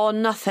saw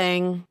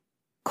nothing,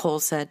 Cole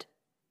said.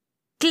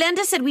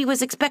 Glenda said we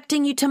was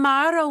expecting you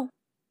tomorrow.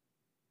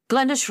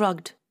 Glenda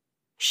shrugged.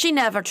 She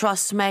never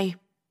trusts me.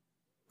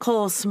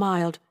 Cole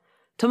smiled.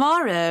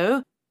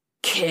 Tomorrow?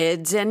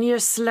 Kids and your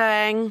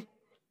slang.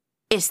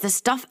 Is the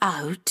stuff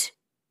out?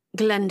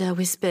 Glenda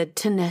whispered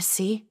to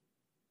Nessie.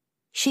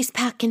 She's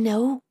packing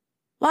now.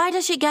 Why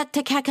does she get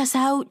to kick us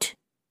out?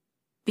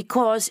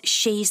 Because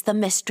she's the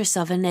mistress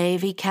of a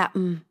navy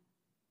captain.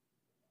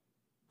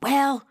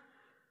 Well,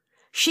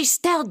 she's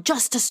still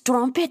just a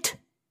strumpet.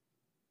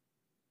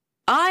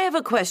 I have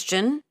a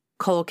question,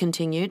 Cole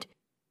continued.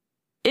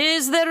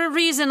 Is there a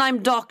reason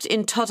I'm docked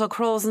in Turtle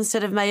Crawls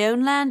instead of my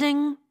own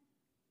landing?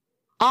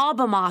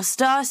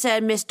 Harbourmaster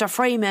said Mr.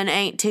 Freeman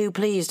ain't too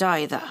pleased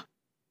either.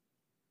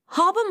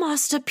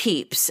 Harbourmaster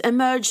Pepys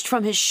emerged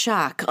from his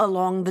shack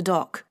along the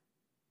dock.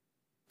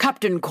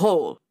 Captain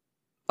Cole,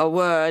 a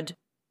word.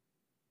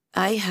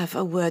 I have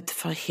a word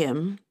for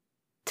him.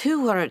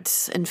 2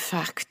 words, in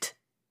fact,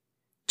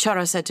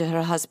 Chara said to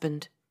her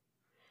husband.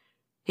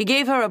 He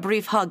gave her a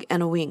brief hug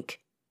and a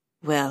wink.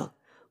 Well,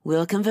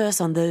 we'll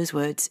converse on those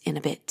words in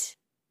a bit.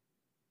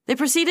 They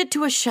proceeded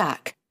to a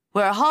shack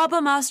where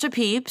Harbourmaster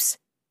Pepys,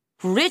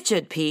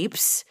 Richard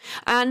Pepys,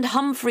 and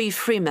Humphrey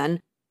Freeman,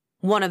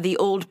 one of the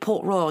old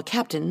Port Royal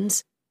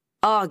captains,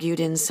 argued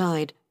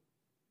inside.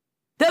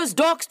 Those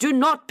docks do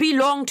not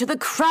belong to the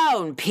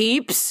Crown,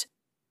 Pepys,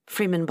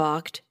 Freeman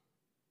barked.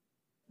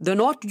 They're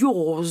not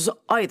yours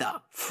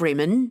either,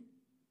 Freeman,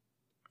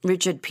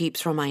 Richard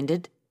Pepys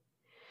reminded.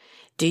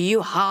 Do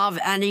you have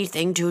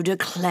anything to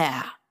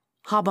declare?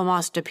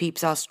 Harbourmaster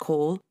Pepys asked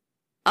Cole.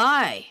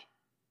 Aye.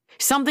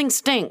 Something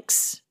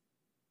stinks.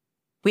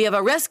 We have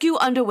a rescue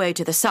underway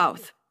to the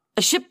south,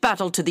 a ship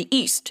battle to the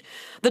east.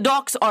 The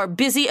docks are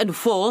busy and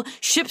full.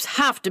 Ships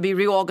have to be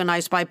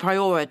reorganized by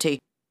priority.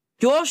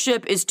 Your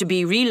ship is to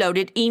be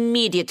reloaded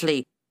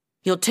immediately.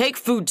 You'll take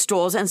food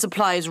stores and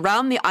supplies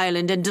round the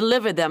island and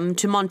deliver them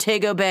to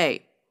Montego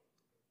Bay.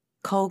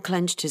 Cole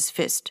clenched his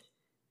fist.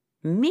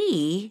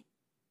 Me?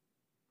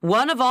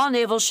 One of our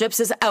naval ships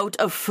is out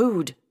of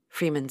food,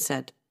 Freeman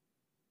said.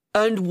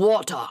 And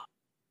water.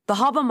 The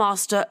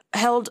harbourmaster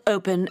held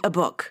open a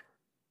book.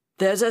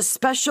 There's a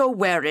special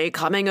wherry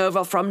coming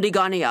over from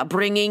Ligania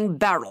bringing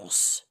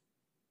barrels.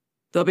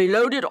 They'll be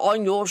loaded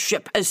on your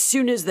ship as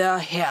soon as they're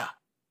here.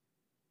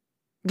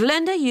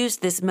 Glenda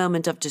used this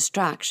moment of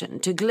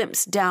distraction to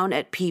glimpse down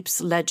at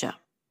Pepys' ledger.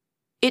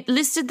 It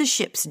listed the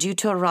ships due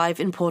to arrive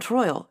in Port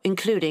Royal,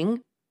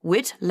 including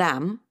Wit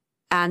Lamb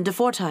and De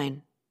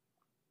Fortine.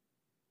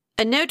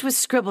 A note was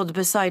scribbled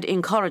beside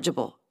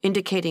Incorrigible,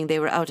 indicating they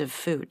were out of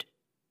food.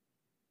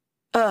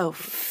 Oh,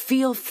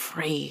 feel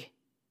free,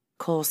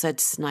 Cole said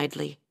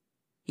snidely.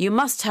 You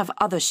must have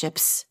other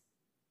ships.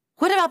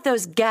 What about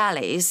those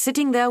galleys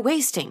sitting there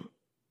wasting?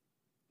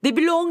 They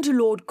belong to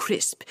Lord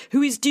Crisp,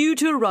 who is due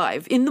to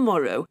arrive in the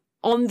morrow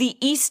on the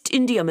East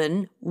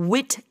Indiaman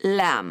Wit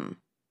Lamb,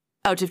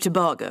 out of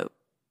Tobago,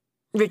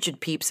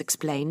 Richard Pepys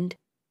explained.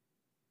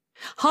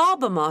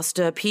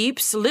 Harbourmaster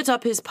Pepys lit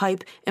up his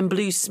pipe and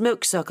blew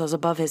smoke circles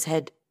above his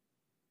head.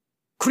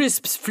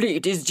 Crisp's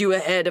fleet is due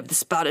ahead of the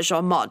Spanish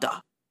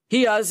Armada.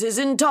 He has his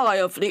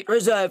entire fleet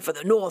reserved for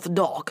the North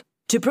Dock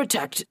to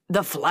protect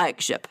the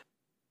flagship.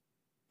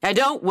 I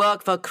don't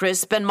work for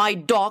Crisp, and my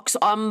docks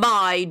are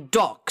my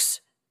docks,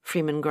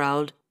 Freeman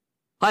growled.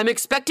 I'm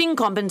expecting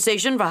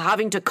compensation for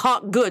having to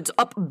cart goods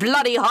up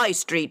bloody High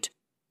Street.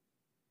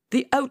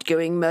 The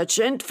outgoing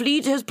merchant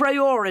fleet has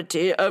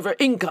priority over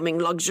incoming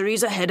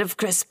luxuries ahead of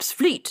Crisp's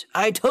fleet.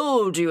 I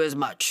told you as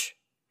much.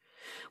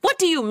 What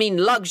do you mean,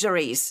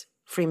 luxuries?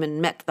 Freeman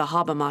met the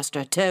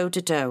harbourmaster toe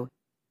to toe.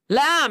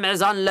 Lamb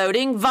is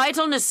unloading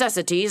vital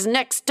necessities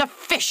next to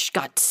fish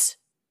guts.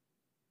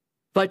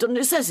 Vital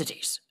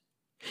necessities?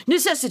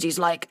 Necessities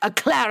like a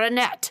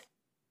clarinet.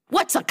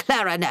 What's a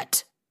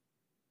clarinet?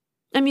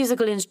 A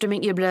musical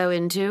instrument you blow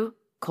into,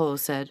 Cole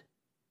said.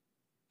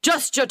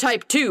 Just your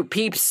type too,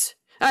 peeps.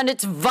 And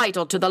it's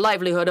vital to the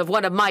livelihood of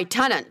one of my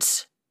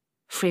tenants,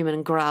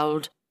 Freeman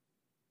growled.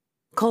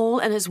 Cole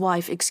and his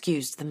wife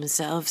excused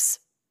themselves.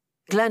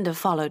 Glenda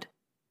followed.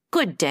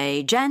 Good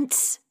day,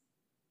 gents.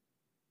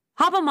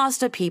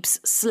 Harbourmaster Pepys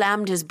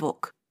slammed his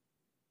book.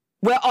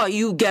 Where are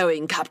you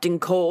going, Captain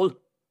Cole?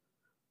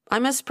 I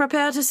must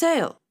prepare to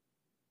sail.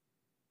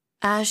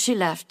 As she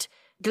left,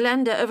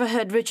 Glenda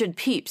overheard Richard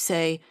Pepys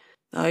say,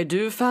 I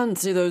do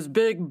fancy those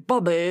big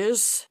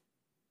bobbies.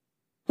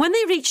 When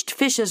they reached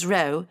Fisher's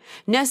Row,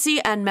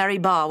 Nessie and Mary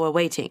Barr were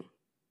waiting.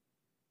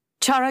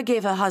 Chara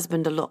gave her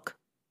husband a look.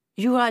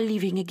 You are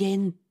leaving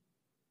again.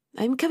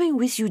 I'm coming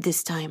with you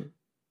this time.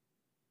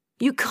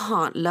 You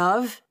can't,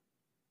 love.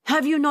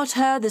 Have you not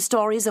heard the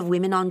stories of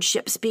women on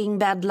ships being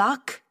bad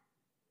luck?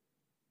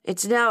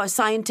 It's now a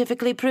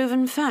scientifically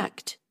proven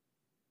fact.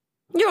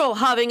 You're all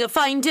having a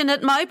fine dinner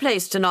at my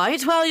place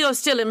tonight while you're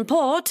still in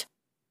port,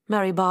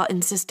 Mary Barr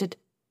insisted.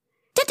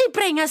 Did they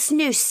bring us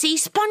new sea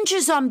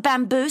sponges on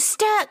bamboo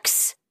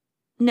sticks?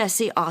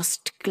 Nessie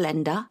asked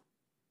Glenda.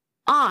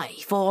 Aye,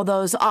 for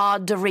those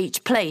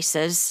hard-to-reach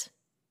places.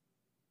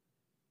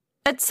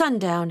 At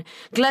sundown,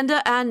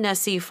 Glenda and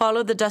Nessie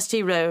followed the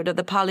dusty road of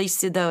the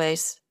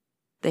Palisidoes.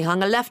 They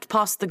hung a left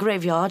past the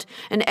graveyard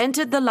and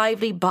entered the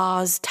lively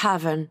Bar's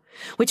Tavern,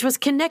 which was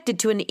connected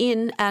to an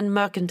inn and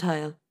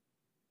mercantile.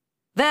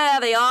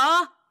 There they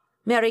are!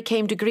 Mary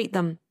came to greet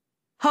them.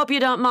 Hope you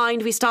don't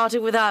mind we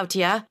started without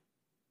you.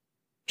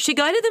 She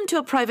guided them to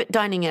a private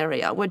dining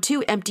area where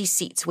 2 empty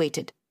seats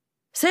waited.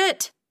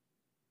 Sit!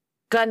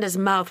 Glenda's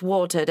mouth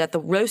watered at the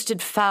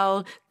roasted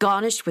fowl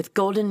garnished with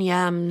golden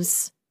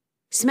yams.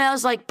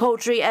 Smells like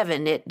poultry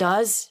heaven, it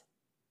does.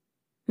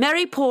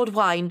 Mary poured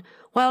wine,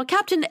 while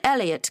Captain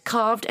Elliot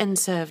carved and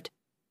served.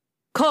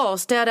 Cole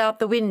stared out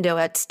the window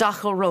at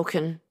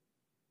Stachelroken.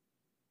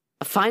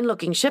 A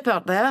fine-looking ship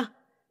out there,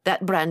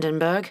 that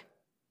Brandenburg.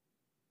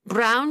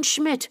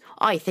 Braunschmidt,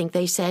 I think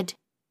they said.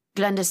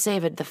 Glenda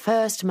savoured the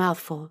first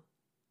mouthful.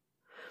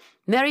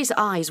 Mary's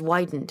eyes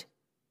widened.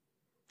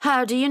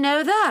 How do you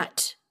know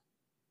that?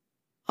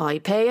 I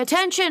pay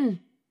attention.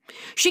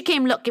 She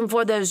came looking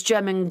for those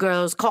German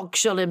girls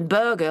Kochschel and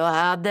Berger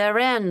had their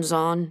hands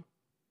on.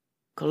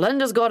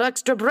 Glenda's got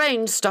extra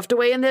brains stuffed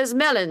away in those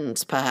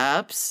melons,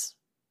 perhaps.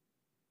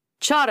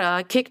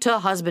 Chara kicked her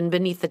husband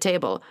beneath the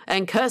table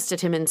and cursed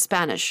at him in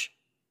Spanish.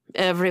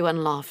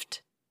 Everyone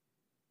laughed.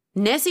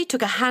 Nessie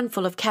took a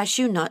handful of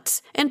cashew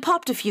nuts and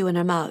popped a few in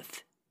her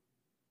mouth.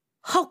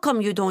 How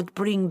come you don't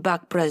bring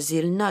back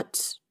Brazil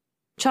nuts?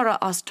 Chara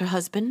asked her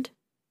husband.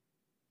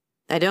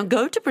 I don't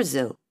go to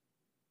Brazil.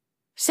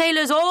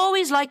 Sailors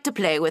always like to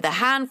play with a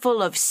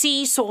handful of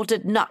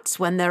sea-salted nuts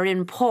when they're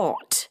in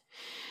port.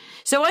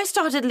 So I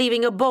started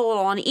leaving a bowl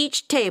on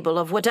each table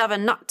of whatever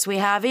nuts we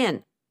have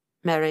in,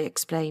 Mary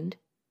explained.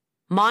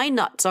 My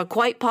nuts are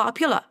quite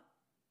popular.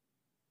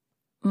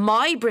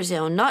 My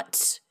Brazil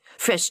nuts,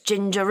 fresh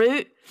ginger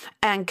root,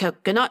 and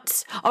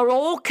coconuts are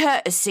all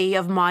courtesy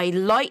of my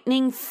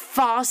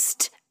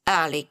lightning-fast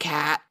alley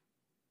cat,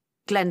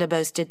 Glenda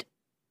boasted.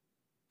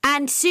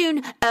 And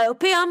soon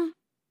opium,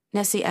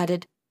 Nessie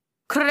added.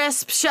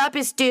 Crisp ship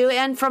is due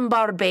in from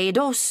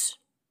Barbados.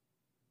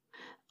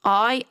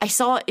 I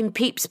saw it in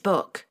Pepys'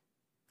 book,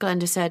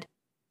 Glenda said.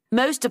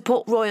 Most of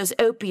Port Royal's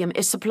opium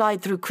is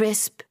supplied through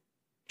Crisp,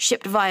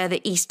 shipped via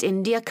the East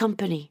India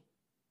Company.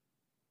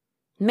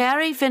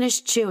 Mary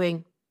finished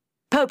chewing.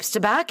 Pope's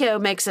tobacco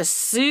makes a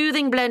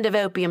soothing blend of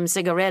opium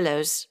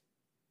cigarillos.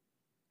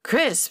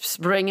 Crisp's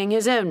bringing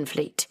his own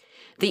fleet.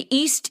 The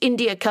East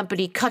India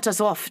Company cut us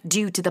off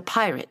due to the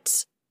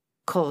pirates,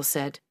 Cole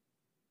said.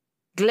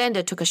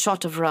 Glenda took a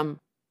shot of rum.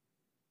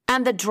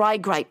 And the dry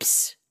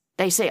grapes.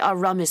 They say our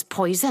rum is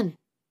poison.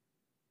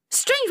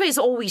 Strangeways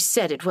always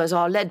said it was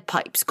our lead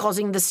pipes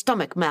causing the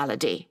stomach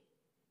malady,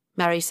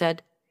 Mary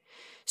said.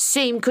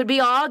 Same could be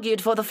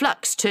argued for the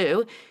flux,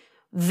 too.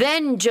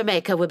 Then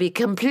Jamaica would be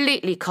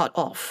completely cut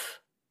off.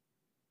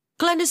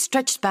 Glenda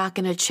stretched back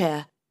in her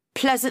chair,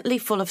 pleasantly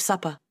full of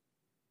supper.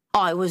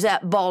 I was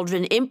at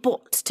Baldwin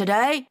Imports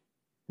today.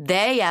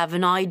 They have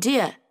an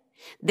idea.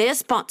 They're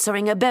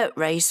sponsoring a boat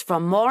race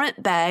from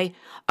Morant Bay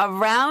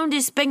around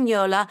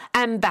Hispaniola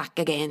and back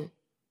again.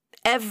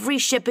 Every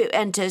ship who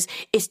enters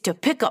is to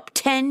pick up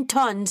 10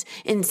 tons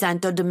in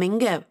Santo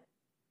Domingo.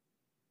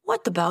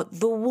 What about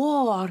the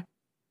war?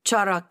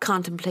 Chara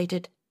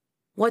contemplated.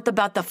 What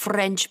about the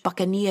French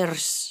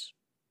buccaneers?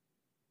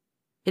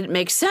 It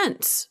makes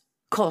sense.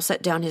 Cole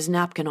set down his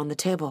napkin on the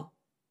table.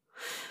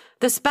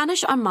 The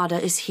Spanish Armada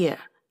is here,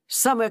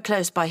 somewhere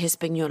close by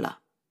Hispaniola.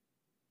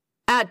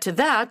 Add to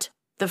that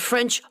The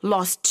French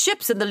lost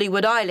ships in the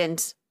Leeward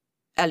Islands,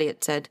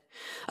 Elliot said.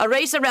 A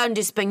race around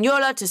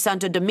Hispaniola to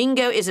Santo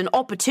Domingo is an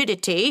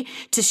opportunity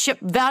to ship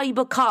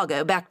valuable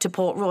cargo back to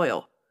Port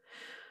Royal.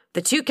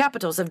 The two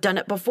capitals have done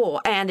it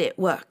before, and it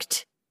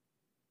worked.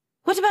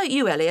 What about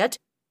you, Elliot?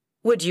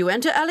 Would you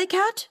enter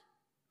Alicat?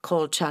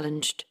 Cole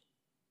challenged.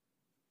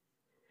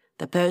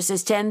 The purse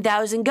is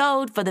 10,000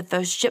 gold for the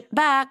first ship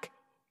back,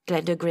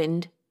 Glenda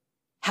grinned.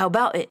 How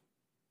about it?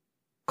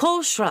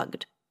 Cole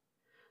shrugged.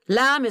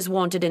 Lamb is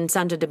wanted in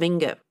Santo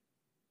Domingo.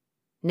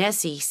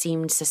 Nessie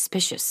seemed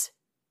suspicious.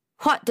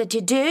 What did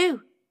you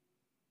do?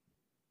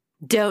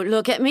 Don't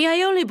look at me,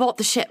 I only bought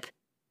the ship.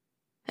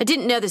 I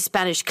didn't know the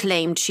Spanish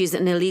claimed she's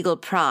an illegal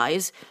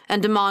prize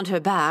and demand her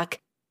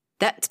back.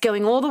 That's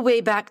going all the way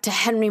back to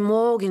Henry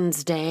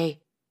Morgan's day.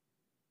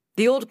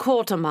 The old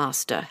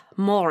quartermaster,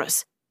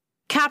 Morris,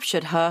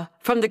 captured her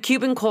from the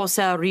Cuban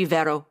corsair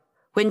Rivero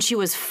when she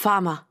was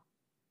fama.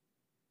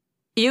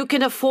 You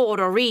can afford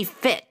a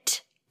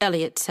refit,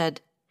 Elliot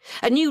said.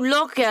 A new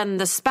look and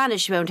the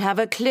Spanish won't have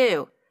a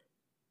clue.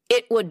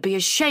 It would be a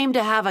shame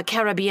to have a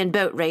Caribbean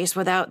boat race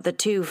without the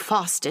two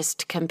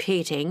fastest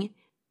competing.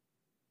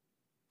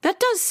 That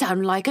does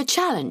sound like a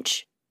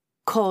challenge.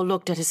 Cole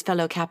looked at his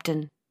fellow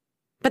captain.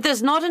 But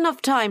there's not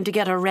enough time to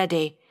get her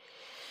ready.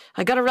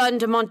 I gotta run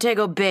to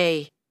Montego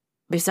Bay.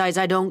 Besides,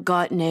 I don't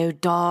got no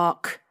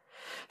dock.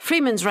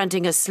 Freeman's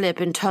renting a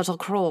slip in Turtle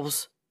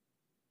Crawls.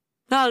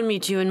 I'll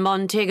meet you in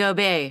Montego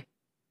Bay.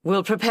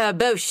 We'll prepare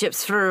both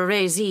ships for a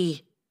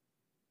raisee.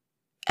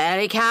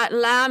 Alicat and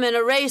Lamb in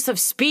a race of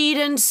speed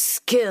and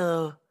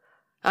skill.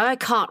 I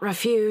can't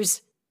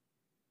refuse.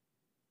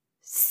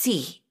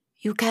 Si,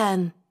 you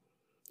can,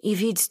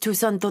 if it's to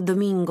Santo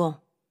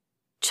Domingo,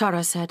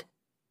 Chara said.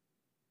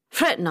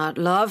 Fret not,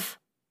 love.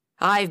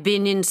 I've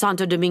been in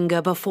Santo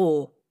Domingo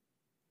before.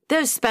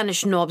 Those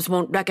Spanish knobs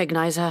won't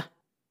recognize her.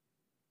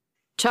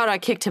 Chara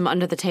kicked him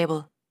under the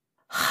table.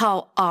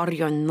 How are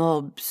your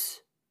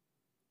knobs?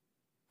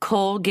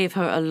 Cole gave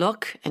her a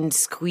look and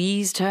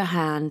squeezed her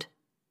hand.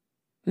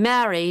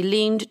 Mary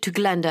leaned to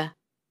Glenda.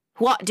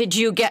 What did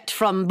you get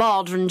from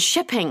Baldwin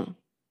Shipping?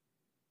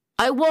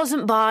 I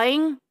wasn't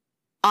buying.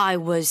 I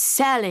was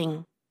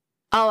selling.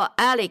 Our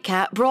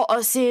Alicat brought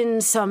us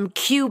in some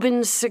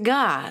Cuban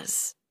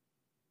cigars.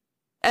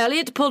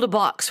 Elliot pulled a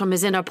box from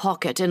his inner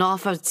pocket and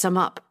offered some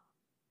up.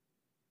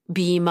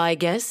 Be my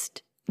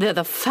guest. They're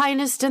the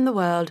finest in the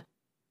world.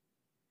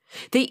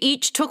 They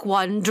each took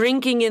one,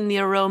 drinking in the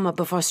aroma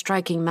before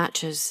striking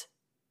matches.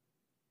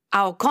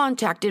 Our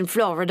contact in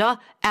Florida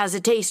has a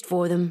taste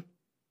for them.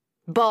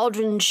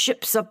 Baldwin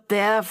ships up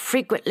there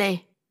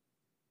frequently.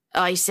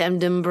 I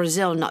send them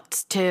Brazil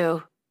nuts,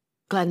 too,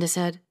 Glenda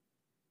said.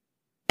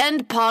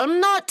 And palm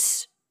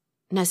nuts,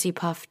 Nessie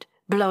puffed,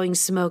 blowing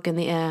smoke in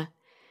the air.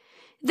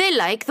 They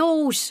like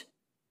those.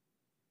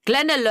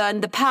 Glenda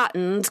learned the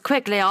patterns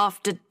quickly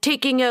after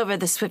taking over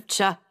the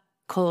Swiftsure,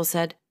 Cole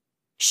said.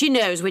 She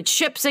knows which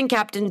ships and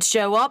captains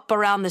show up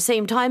around the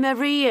same time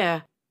every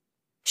year.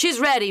 She's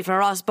ready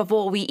for us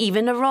before we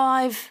even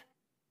arrive.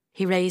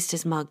 He raised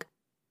his mug.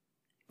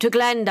 To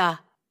Glenda.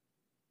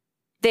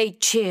 They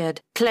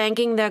cheered,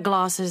 clanking their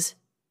glasses.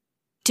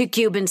 To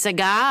Cuban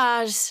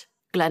cigars,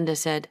 Glenda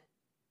said.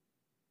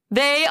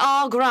 They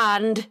are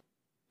grand,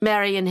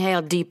 Mary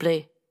inhaled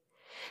deeply.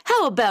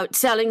 How about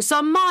selling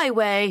some my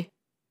way?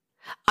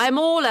 I'm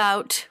all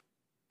out.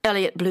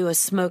 Elliot blew a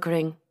smoke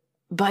ring.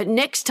 But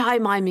next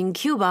time I'm in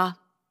Cuba...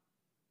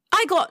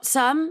 I got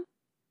some,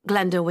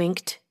 Glenda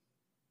winked.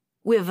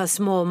 With a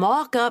small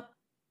markup.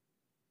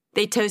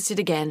 They toasted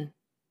again.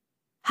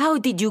 How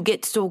did you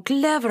get so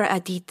clever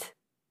at it?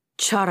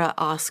 Chara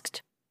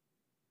asked.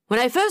 When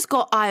I first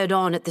got hired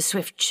on at the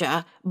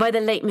Swiftsure by the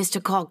late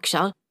Mr.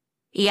 Coggeshall,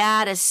 he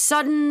had a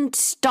sudden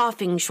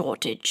staffing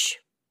shortage.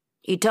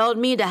 He told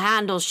me to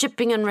handle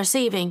shipping and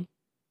receiving.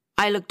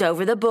 I looked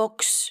over the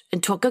books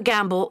and took a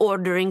gamble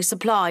ordering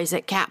supplies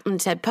that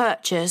captains had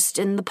purchased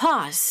in the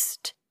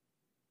past,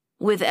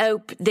 with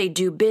hope they'd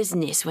do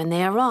business when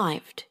they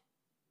arrived.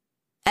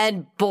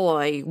 And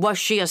boy, was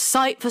she a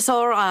sight for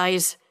sore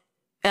eyes.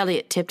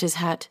 Elliot tipped his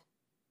hat.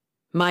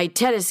 My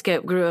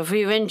telescope grew a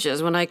few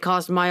inches when I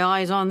cast my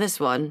eyes on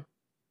this one.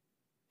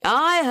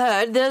 I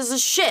heard there's a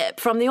ship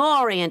from the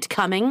Orient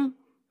coming,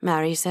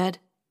 Mary said.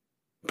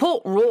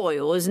 Port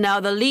Royal is now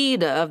the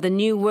leader of the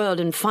New World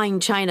in fine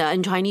china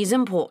and Chinese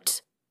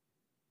imports.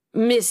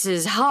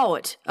 Mrs.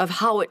 Howitt of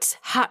Howitt's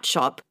Hat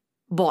Shop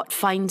bought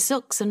fine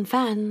silks and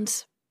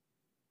fans.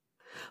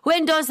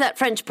 When does that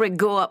French brig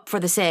go up for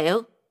the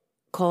sale?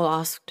 Cole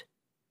asked.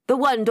 The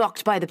one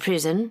docked by the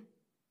prison.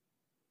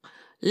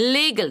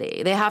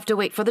 Legally, they have to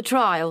wait for the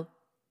trial.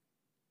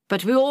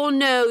 But we all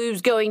know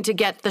who's going to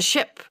get the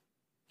ship,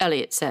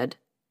 Elliot said.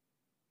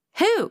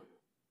 Who?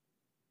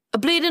 A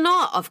bleeding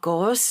heart, of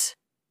course.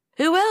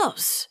 Who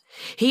else?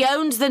 He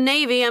owns the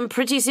Navy and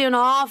pretty soon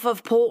half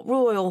of Port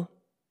Royal.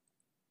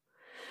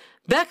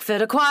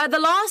 Beckford acquired the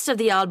last of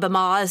the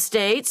Albemarle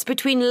estates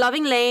between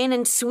Loving Lane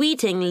and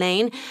Sweeting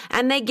Lane,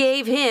 and they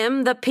gave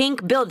him the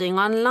pink building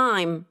on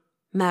Lime,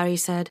 Mary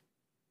said.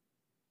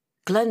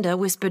 Glenda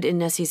whispered in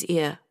Nessie's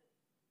ear.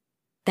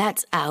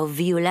 That's how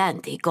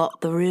Violante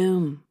got the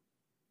room.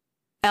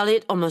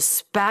 Elliot almost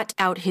spat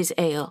out his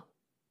ale.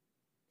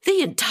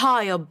 The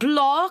entire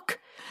block?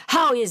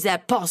 How is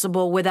that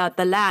possible without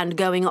the land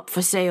going up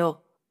for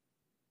sale?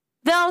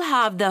 They'll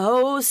have the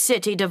whole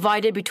city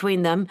divided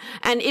between them,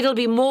 and it'll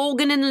be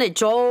Morgan and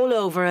Lynch all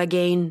over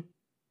again.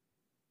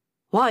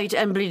 White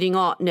and Bleeding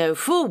Heart know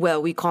full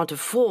well we can't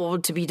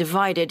afford to be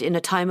divided in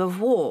a time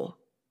of war,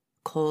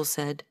 Cole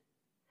said.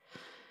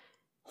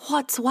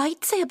 What's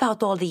White say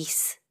about all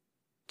this?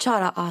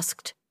 Chara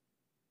asked.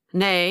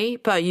 Nay,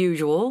 per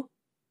usual.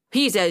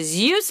 He's as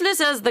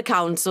useless as the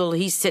council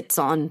he sits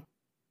on,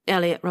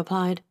 Elliot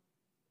replied.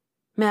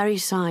 Mary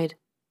sighed.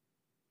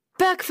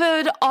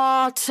 Beckford,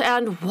 Hart,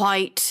 and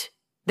White,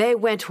 they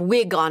went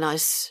Whig on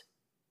us.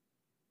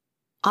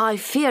 I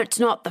fear it's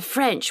not the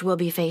French we'll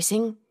be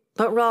facing,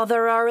 but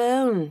rather our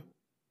own,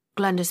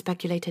 Glenda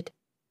speculated.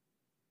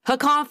 Her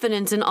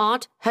confidence in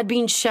Hart had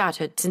been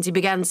shattered since he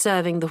began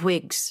serving the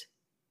Whigs.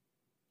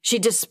 She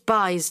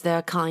despised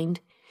their kind.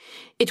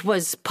 It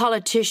was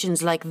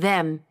politicians like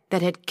them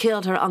that had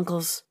killed her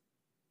uncles.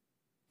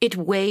 It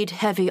weighed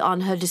heavy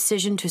on her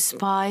decision to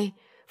spy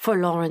for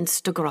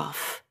Lawrence de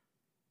Groff.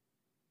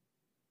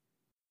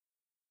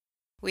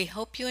 We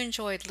hope you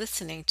enjoyed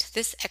listening to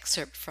this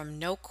excerpt from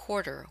No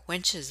Quarter,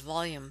 Wenches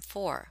Volume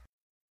 4.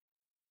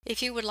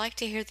 If you would like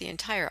to hear the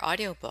entire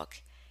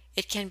audiobook,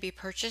 it can be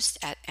purchased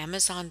at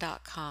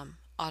Amazon.com,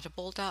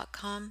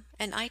 Audible.com,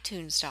 and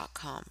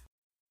iTunes.com.